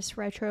Venus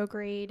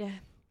retrograde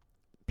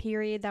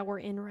period that we're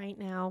in right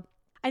now,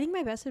 I think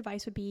my best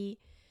advice would be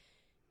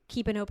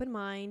keep an open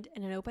mind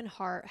and an open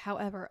heart.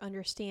 However,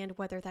 understand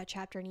whether that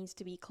chapter needs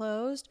to be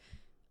closed,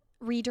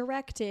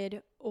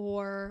 redirected,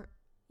 or,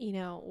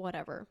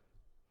 whatever.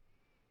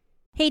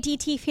 Hey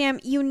DT fam,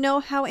 you know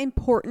how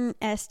important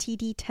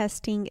STD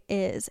testing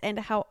is and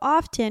how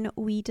often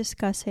we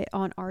discuss it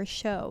on our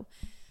show,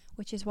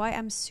 which is why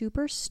I'm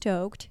super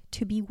stoked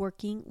to be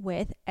working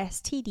with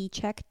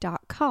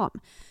stdcheck.com.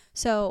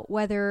 So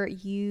whether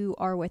you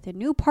are with a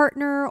new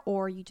partner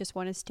or you just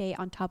want to stay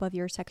on top of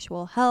your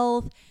sexual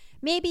health,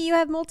 maybe you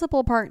have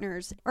multiple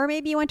partners, or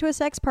maybe you went to a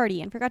sex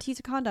party and forgot to use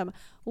a condom.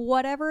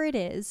 Whatever it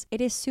is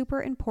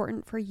super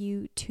important for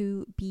you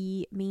to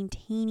be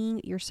maintaining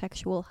your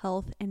sexual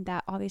health, and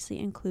that obviously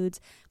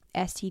includes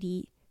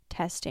STD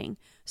testing.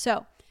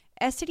 So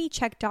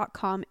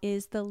STDcheck.com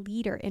is the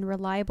leader in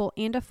reliable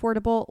and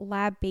affordable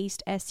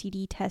lab-based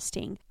STD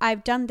testing.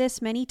 I've done this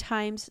many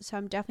times, so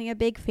I'm definitely a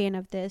big fan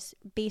of this.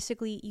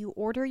 Basically, you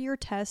order your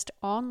test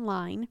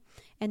online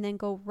and then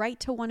go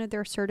right to one of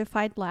their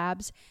certified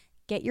labs,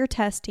 get your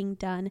testing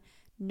done.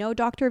 No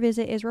doctor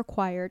visit is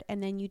required,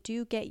 and then you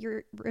do get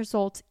your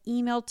results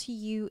emailed to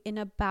you in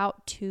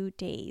about 2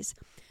 days.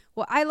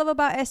 What I love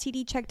about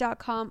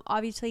STDcheck.com,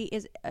 obviously,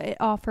 is it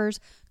offers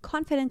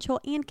confidential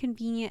and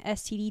convenient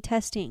STD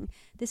testing.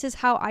 This is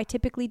how I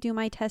typically do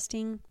my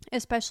testing,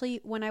 especially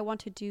when I want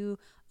to do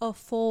a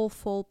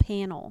full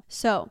panel.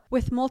 So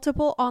with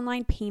multiple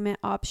online payment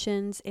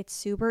options, it's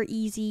super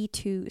easy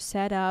to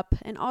set up,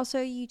 and also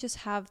you just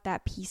have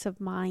that peace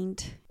of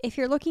mind. If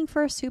you're looking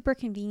for a super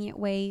convenient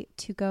way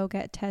to go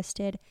get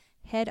tested,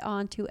 head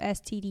on to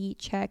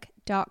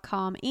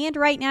stdcheck.com. And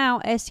right now,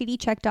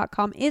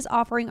 stdcheck.com is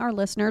offering our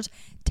listeners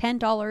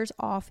 $10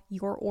 off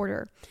your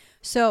order.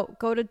 So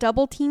go to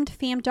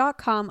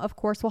doubleteamedfam.com. Of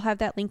course, we'll have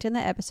that linked in the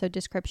episode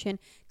description.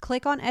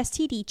 Click on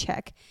STD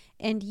Check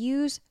and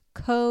use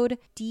code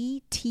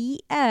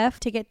DTF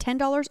to get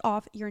 $10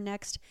 off your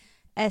next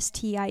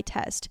STI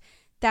test.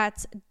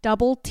 That's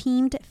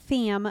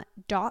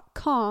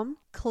doubleteamedfam.com.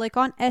 Click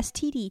on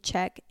STD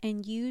Check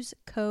and use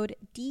code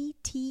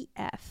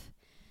DTF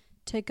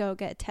to go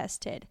get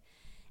tested.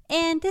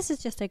 And this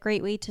is just a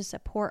great way to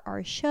support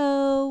our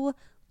show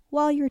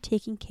while you're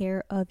taking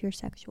care of your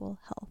sexual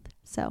health.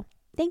 So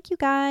thank you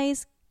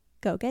guys.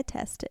 Go get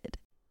tested.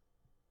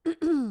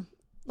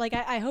 Like,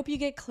 I hope you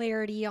get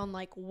clarity on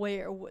like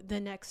where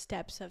the next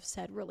steps of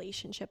said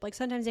relationship. Like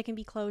sometimes it can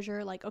be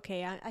closure, like,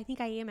 okay, I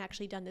think I am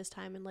actually done this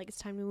time and like it's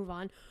time to move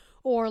on.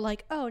 Or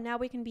like, oh, now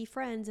we can be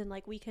friends and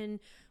like we can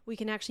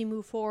actually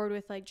move forward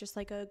with like just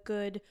like a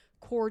good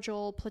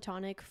cordial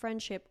platonic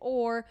friendship.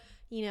 Or,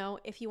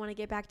 if you want to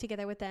get back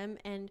together with them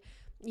and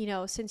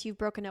since you've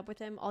broken up with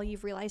them, all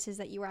you've realized is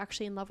that you were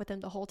actually in love with them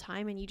the whole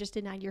time and you just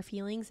denied your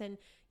feelings, and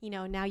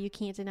now you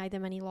can't deny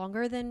them any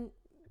longer, then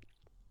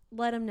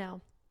let them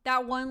know.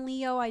 That one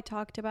Leo I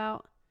talked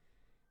about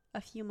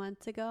a few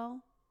months ago,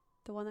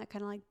 the one that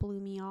kind of like blew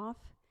me off,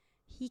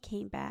 he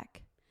came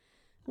back.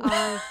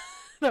 The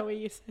way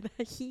you said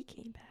that, he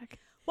came back.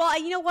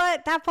 Well, you know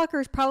what? That fucker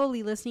is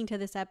probably listening to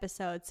this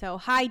episode. So,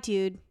 hi,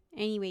 dude.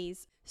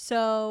 Anyways,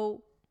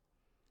 so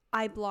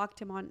I blocked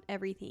him on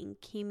everything.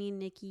 Kimmy,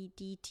 Niki,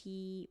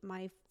 DT,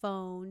 my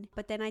phone.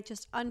 But then I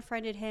just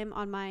unfriended him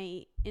on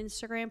my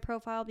Instagram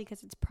profile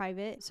because it's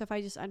private. So if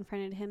I just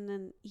unfriended him,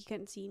 then he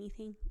couldn't see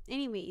anything.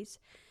 Anyways,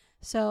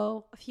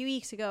 so a few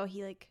weeks ago,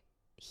 he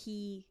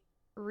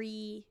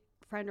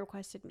friend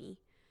requested me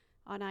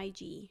on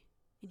IG.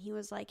 And he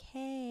was like,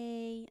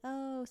 hey,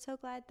 oh, so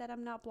glad that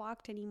I'm not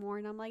blocked anymore.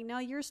 And I'm like, no,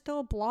 you're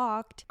still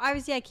blocked.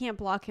 Obviously, I can't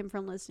block him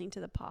from listening to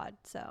the pod.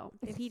 So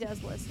if he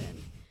does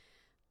listen,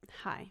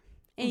 hi.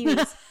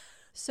 Anyways,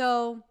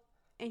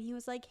 and he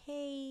was like,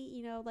 hey,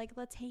 like,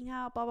 let's hang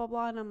out, blah, blah,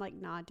 blah. And I'm like,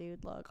 nah,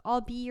 dude, look, I'll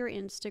be your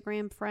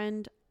Instagram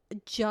friend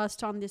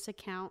just on this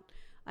account.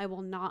 I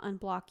will not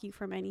unblock you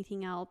from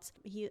anything else.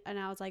 And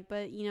I was like,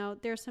 but,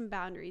 there's some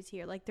boundaries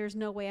here. Like, there's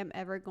no way I'm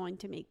ever going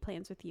to make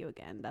plans with you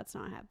again. That's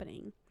not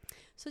happening.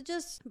 So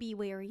just be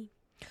wary.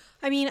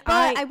 I mean,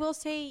 but I will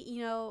say,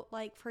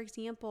 like, for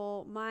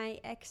example, my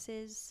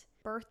ex's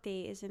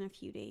birthday is in a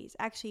few days.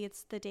 Actually,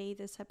 it's the day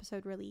this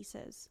episode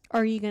releases.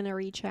 Are you going to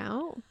reach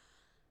out?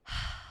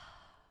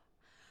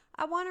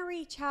 I want to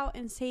reach out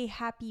and say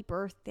happy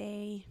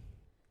birthday.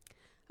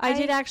 I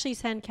did actually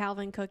send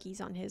Calvin cookies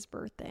on his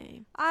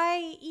birthday.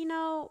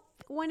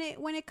 When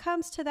it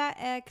comes to that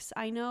ex,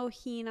 I know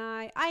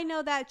I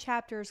know that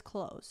chapter is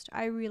closed.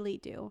 I really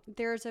do.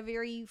 There's a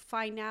very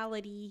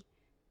finality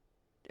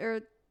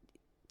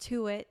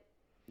to it.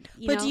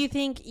 But do you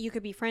think you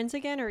could be friends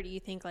again, or do you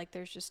think like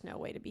there's just no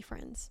way to be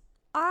friends?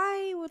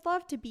 I would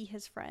love to be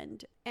his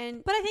friend,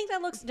 but I think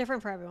that looks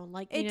different for everyone.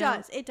 Like it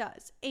does.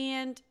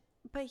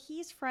 But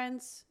he's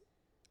friends.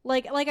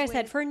 Like I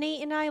said, for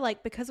Nate and I,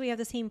 like, because we have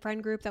the same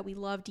friend group that we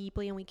love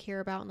deeply and we care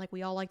about, and like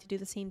we all like to do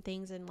the same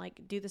things and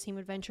like do the same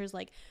adventures,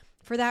 like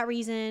for that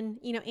reason,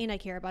 and I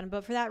care about him,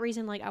 but for that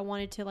reason, like I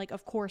wanted to, like,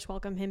 of course,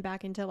 welcome him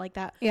back into like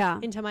that,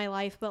 into my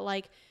life. But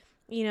like,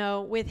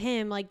 with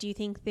him, like, do you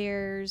think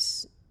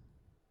there's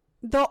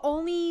The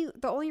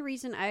only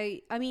reason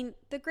I mean,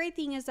 the great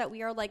thing is that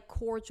we are like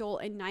cordial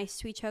and nice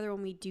to each other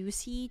when we do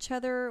see each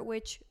other,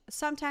 which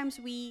sometimes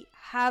we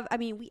have. I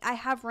mean, I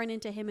have run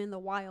into him in the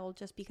wild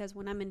just because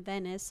when I'm in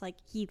Venice, like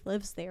he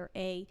lives there.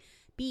 A,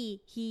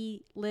 B,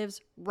 he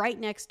lives right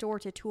next door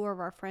to two of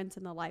our friends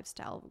in the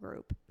lifestyle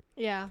group.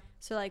 Yeah.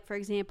 So like, for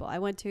example, I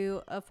went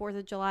to a 4th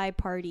of July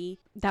party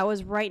that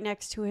was right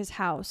next to his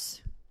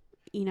house,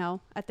 you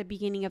know, at the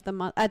beginning of the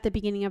month, at the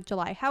beginning of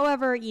July.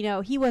 However, you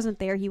know, he wasn't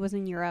there. He was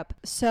in Europe.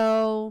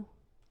 So,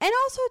 and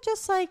also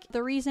just like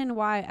the reason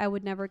why I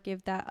would never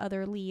give that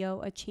other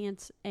Leo a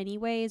chance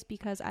anyway is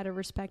because out of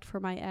respect for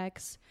my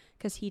ex,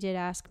 because he did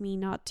ask me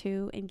not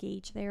to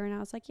engage there. And I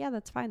was like, yeah,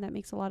 that's fine. That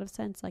makes a lot of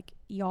sense. Like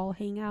y'all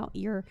hang out.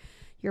 You're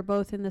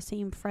both in the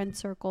same friend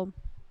circle.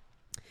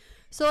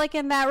 So like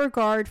in that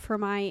regard for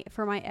my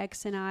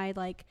ex and I,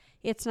 like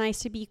it's nice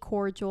to be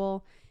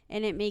cordial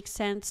and it makes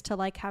sense to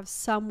like have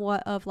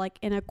somewhat of like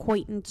an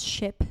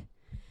acquaintanceship.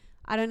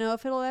 I don't know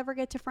if it'll ever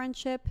get to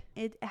friendship.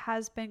 It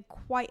has been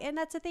quite, and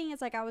that's the thing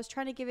is like I was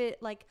trying to give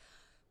it like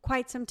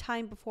quite some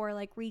time before I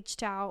like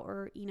reached out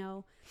or, you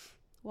know,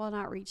 well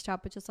not reached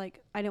out, but just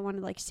like I didn't want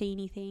to like say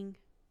anything.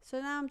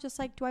 So now I'm just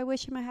like, do I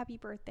wish him a happy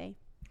birthday?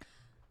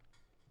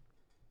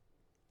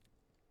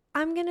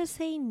 I'm going to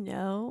say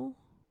no.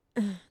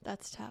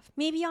 That's tough.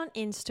 Maybe on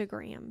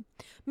Instagram.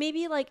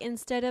 Maybe like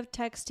instead of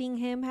texting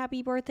him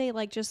happy birthday,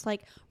 like just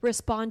like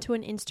respond to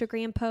an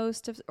Instagram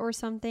post or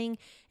something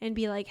and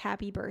be like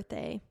happy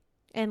birthday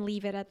and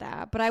leave it at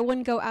that. But I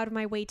wouldn't go out of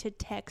my way to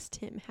text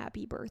him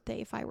happy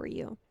birthday if I were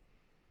you.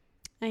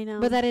 I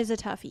know. But that is a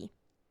toughie.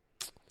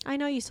 I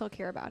know you still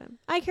care about him.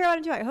 I care about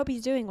him too. I hope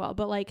he's doing well.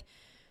 But like,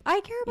 I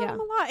care about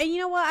him a lot. And you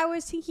know what? I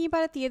was thinking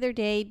about it the other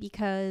day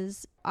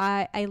because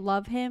I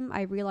love him.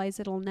 I realize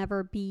it'll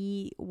never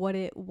be what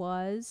it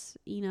was.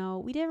 You know,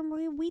 we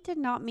did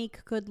not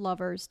make good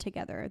lovers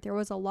together. There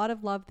was a lot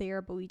of love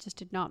there, but we just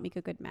did not make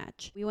a good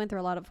match. We went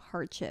through a lot of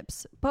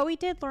hardships, but we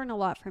did learn a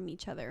lot from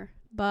each other.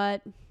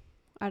 But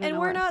I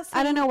don't know.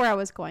 I don't know where I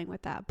was going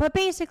with that. But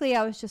basically,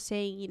 I was just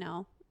saying, you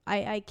know,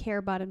 I care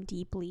about him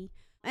deeply.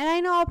 And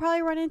I know I'll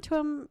probably run into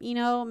him, you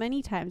know,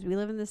 many times. We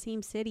live in the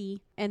same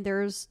city and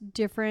there's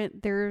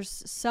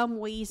some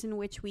ways in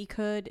which we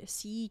could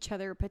see each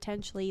other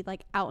potentially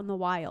like out in the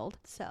wild.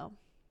 So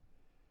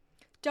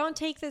don't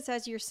take this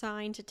as your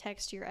sign to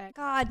text your ex.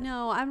 God,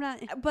 no, I'm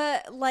not.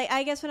 But like,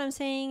 I guess what I'm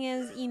saying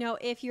is, you know,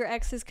 if your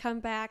exes come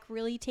back,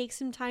 really take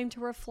some time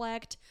to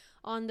reflect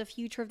on the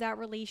future of that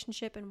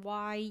relationship and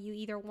why you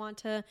either want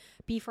to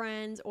be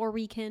friends or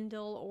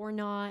rekindle or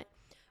not.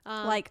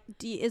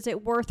 Is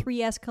it worth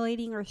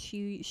re-escalating or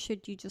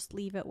should you just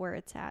leave it where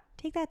it's at?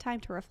 Take that time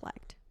to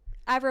reflect.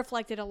 I've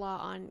reflected a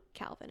lot on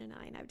Calvin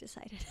and I've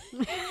decided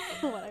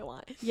what I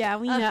want. Yeah,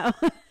 we know.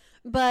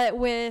 But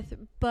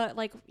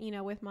like, you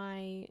know, with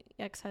my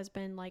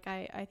ex-husband, like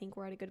I think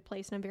we're at a good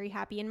place and I'm very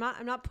happy and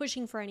I'm not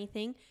pushing for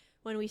anything.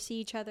 When we see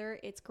each other,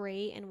 it's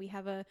great and we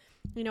have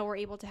we're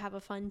able to have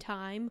a fun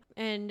time.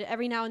 And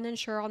every now and then,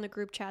 sure, on the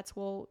group chats,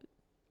 we'll,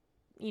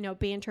 you know,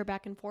 banter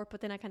back and forth, but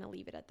then I kind of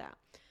leave it at that.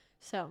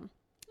 So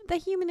the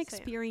human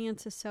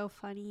experience is so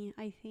funny,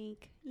 I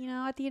think. You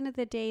know, at the end of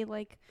the day,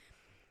 like,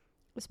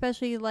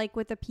 especially like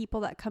with the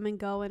people that come and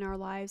go in our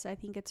lives, I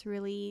think it's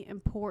really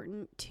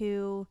important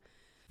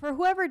for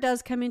whoever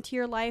does come into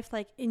your life,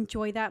 like,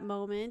 enjoy that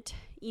moment.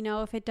 You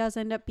know, if it does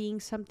end up being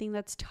something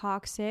that's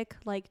toxic,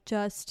 like,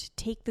 just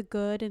take the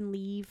good and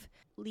leave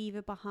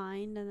it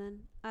behind. And then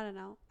I don't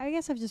know, I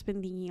guess I've just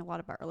been thinking a lot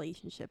about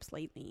relationships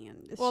lately,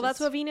 and that's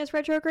what Venus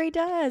retrograde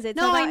does.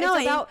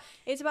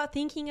 It's about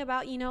thinking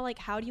about, you know, like,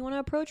 how do you want to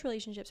approach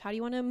relationships, how do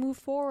you want to move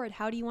forward,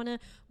 what do you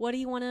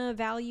want to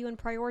value and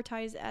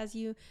prioritize as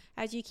you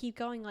keep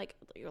going, like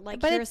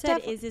Kira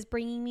said, is this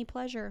bringing me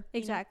pleasure?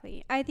 Exactly, you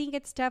know? I think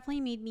it's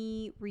definitely made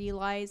me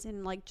realize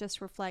and like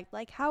just reflect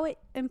like how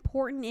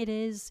important it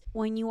is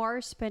when you are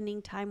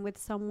spending time with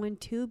someone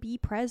to be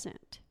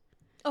present.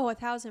 Oh,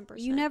 1,000%.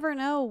 You never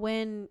know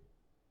when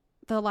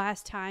the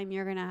last time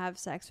you're going to have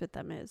sex with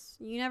them is.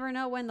 You never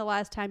know when the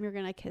last time you're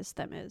going to kiss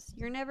them is.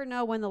 You never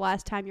know when the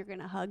last time you're going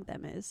to hug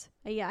them is.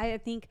 Yeah, I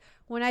think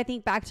when I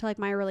think back to like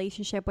my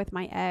relationship with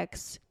my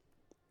ex,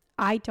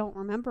 I don't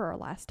remember our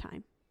last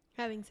time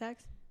having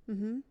sex.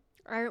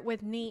 Mm-hmm.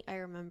 With Nate, I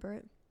remember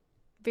it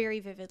very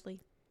vividly.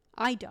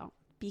 I don't,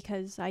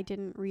 because I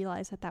didn't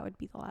realize that would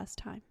be the last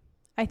time.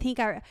 I think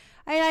I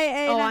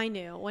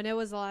knew when it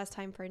was the last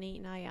time for Nate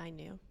and I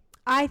knew.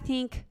 I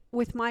think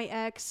with my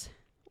ex,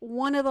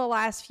 one of the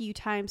last few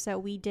times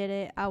that we did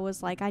it, I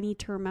was like, I need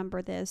to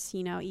remember this,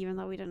 you know, even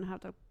though we didn't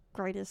have the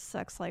greatest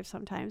sex life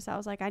sometimes. I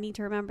was like, I need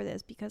to remember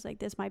this because like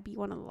this might be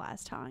one of the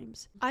last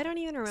times. I don't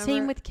even remember.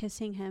 Same with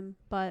kissing him,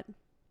 but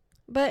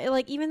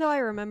like, even though I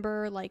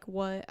remember like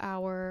what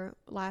our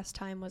last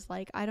time was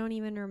like, I don't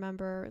even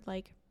remember,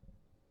 like,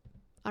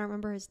 I don't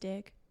remember his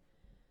dick.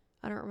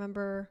 I don't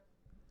remember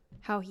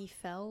how he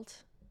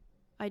felt.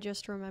 I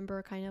just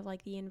remember kind of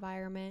like the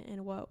environment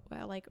and what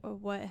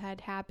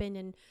had happened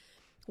and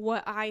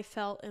what I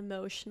felt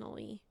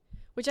emotionally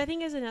which I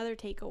think is another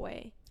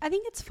takeaway. I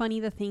think it's funny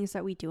the things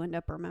that we do end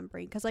up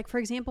remembering. Because, like, for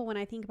example, when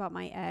I think about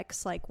my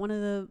ex, like, one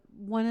of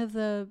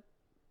the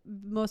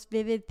most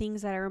vivid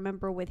things that I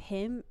remember with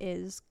him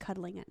is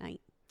cuddling at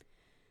night.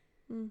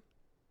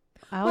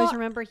 I always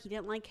remember he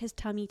didn't like his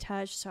tummy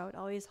touched, so I would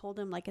always hold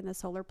him, like, in the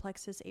solar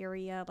plexus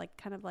area, like,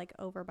 kind of, like,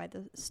 over by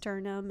the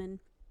sternum. And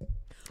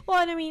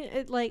well, and I mean,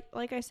 it,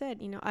 like I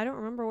said, you know, I don't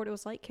remember what it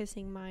was like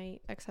kissing my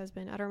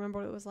ex-husband. I don't remember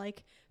what it was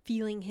like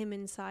feeling him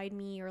inside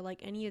me or, like,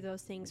 any of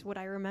those things. What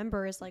I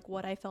remember is, like,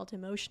 what I felt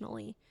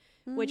emotionally,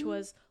 which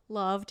was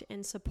loved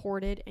and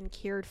supported and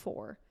cared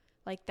for.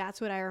 Like, that's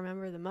what I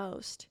remember the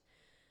most.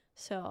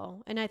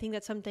 So, and I think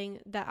that's something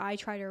that I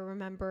try to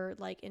remember,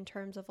 like, in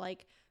terms of,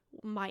 like,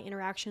 my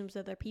interactions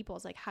with other people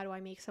is, like, how do I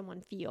make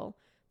someone feel?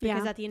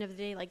 Because at the end of the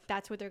day, like,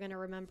 that's what they're going to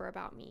remember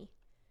about me.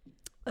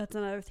 That's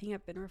another thing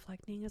I've been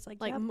reflecting. Is like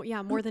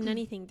more than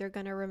anything, they're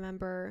going to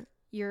remember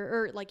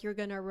you're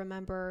going to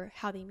remember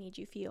how they made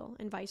you feel,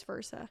 and vice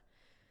versa.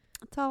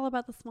 It's all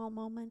about the small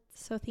moments.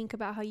 So think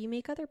about how you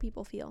make other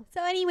people feel.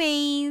 So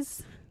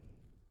anyways,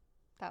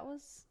 that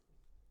was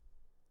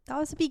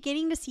the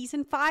beginning to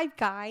season 5,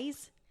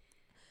 guys.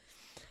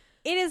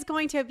 It is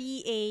going to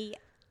be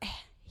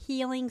a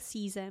healing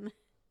season.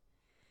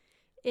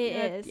 It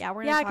is. Yeah,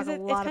 we're going to talk a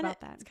lot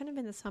about that. It's kind of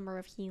been the summer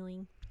of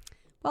healing.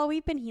 Well,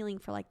 we've been healing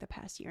for like the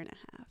past year and a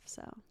half,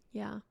 so.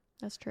 Yeah,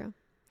 that's true.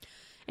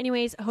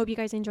 Anyways, I hope you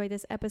guys enjoyed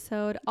this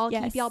episode. I'll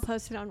keep y'all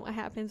posted on what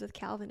happens with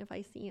Calvin if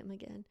I see him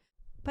again.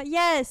 But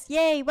yes,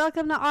 yay,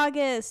 welcome to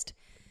August.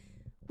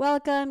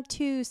 Welcome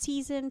to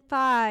season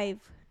 5.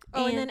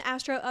 Oh, and then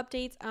Astro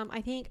updates. I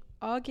think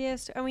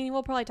August, I mean,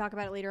 we'll probably talk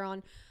about it later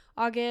on.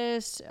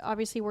 August,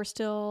 obviously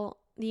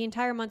the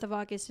entire month of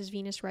August is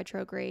Venus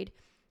retrograde.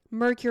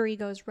 Mercury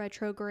goes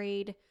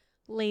retrograde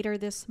later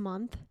this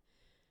month.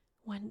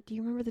 When, do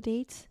you remember the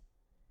dates?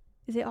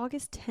 Is it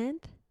August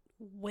 10th?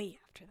 Way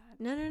after that.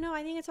 No,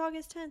 I think it's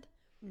August 10th.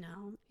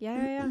 No.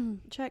 Yeah.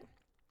 Check.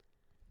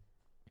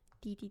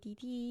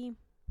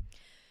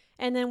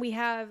 And then we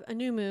have a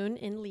new moon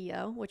in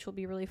Leo, which will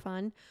be really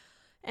fun.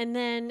 And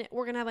then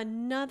we're going to have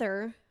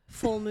another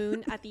full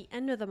moon at the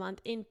end of the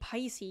month in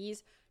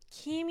Pisces.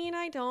 Kimmy and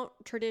I don't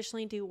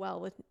traditionally do well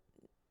with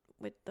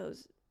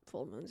those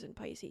full moons in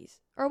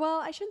Pisces. Or,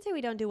 well, I shouldn't say we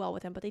don't do well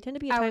with them, but they tend to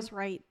be I was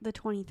right. The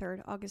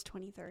 23rd, August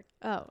 23rd.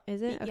 Oh,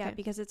 is it? Yeah,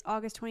 because it's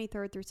August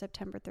 23rd through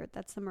September 3rd.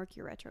 That's the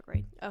Mercury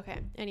retrograde. Okay.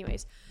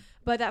 Anyways,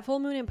 but that full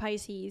moon in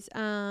Pisces,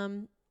 I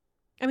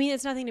mean,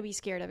 it's nothing to be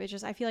scared of. It's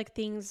just, I feel like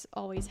things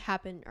always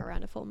happen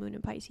around a full moon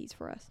in Pisces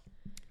for us.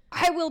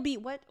 I will be,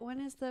 when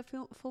is the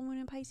full moon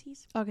in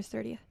Pisces? August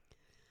 30th.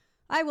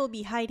 I will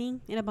be hiding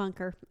in a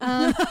bunker.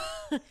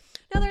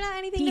 No, they're not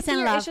anything Peace to fear.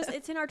 and love. It's just,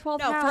 it's in our 12th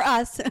no, house. for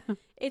us.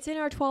 It's in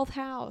our 12th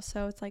house.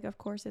 So it's like, of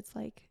course, it's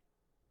like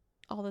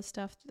all the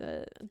stuff,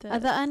 the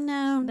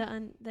unknown.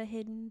 The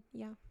hidden.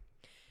 Yeah.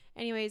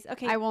 Anyways,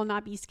 okay. I will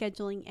not be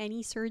scheduling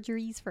any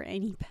surgeries for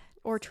any pet.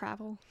 Or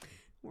travel.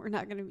 We're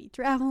not going to be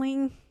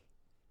traveling.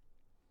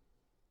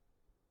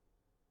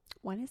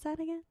 When is that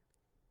again?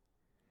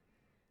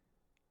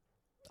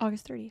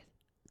 August 30th.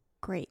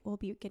 Great. We'll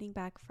be getting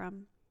back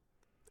from...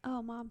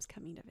 Oh, Mom's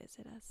coming to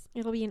visit us.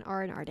 It'll be an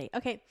R&R day.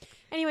 Okay.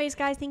 Anyways,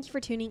 guys, thank you for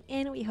tuning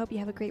in. We hope you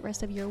have a great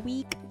rest of your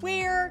week.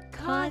 Wear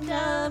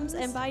condoms.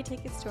 And buy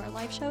tickets to our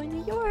live show in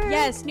New York.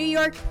 Yes, New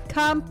York.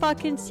 Come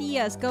fucking see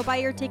us. Go buy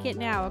your ticket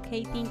now.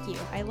 Okay, thank you.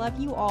 I love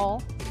you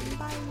all.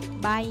 Bye.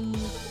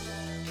 Bye.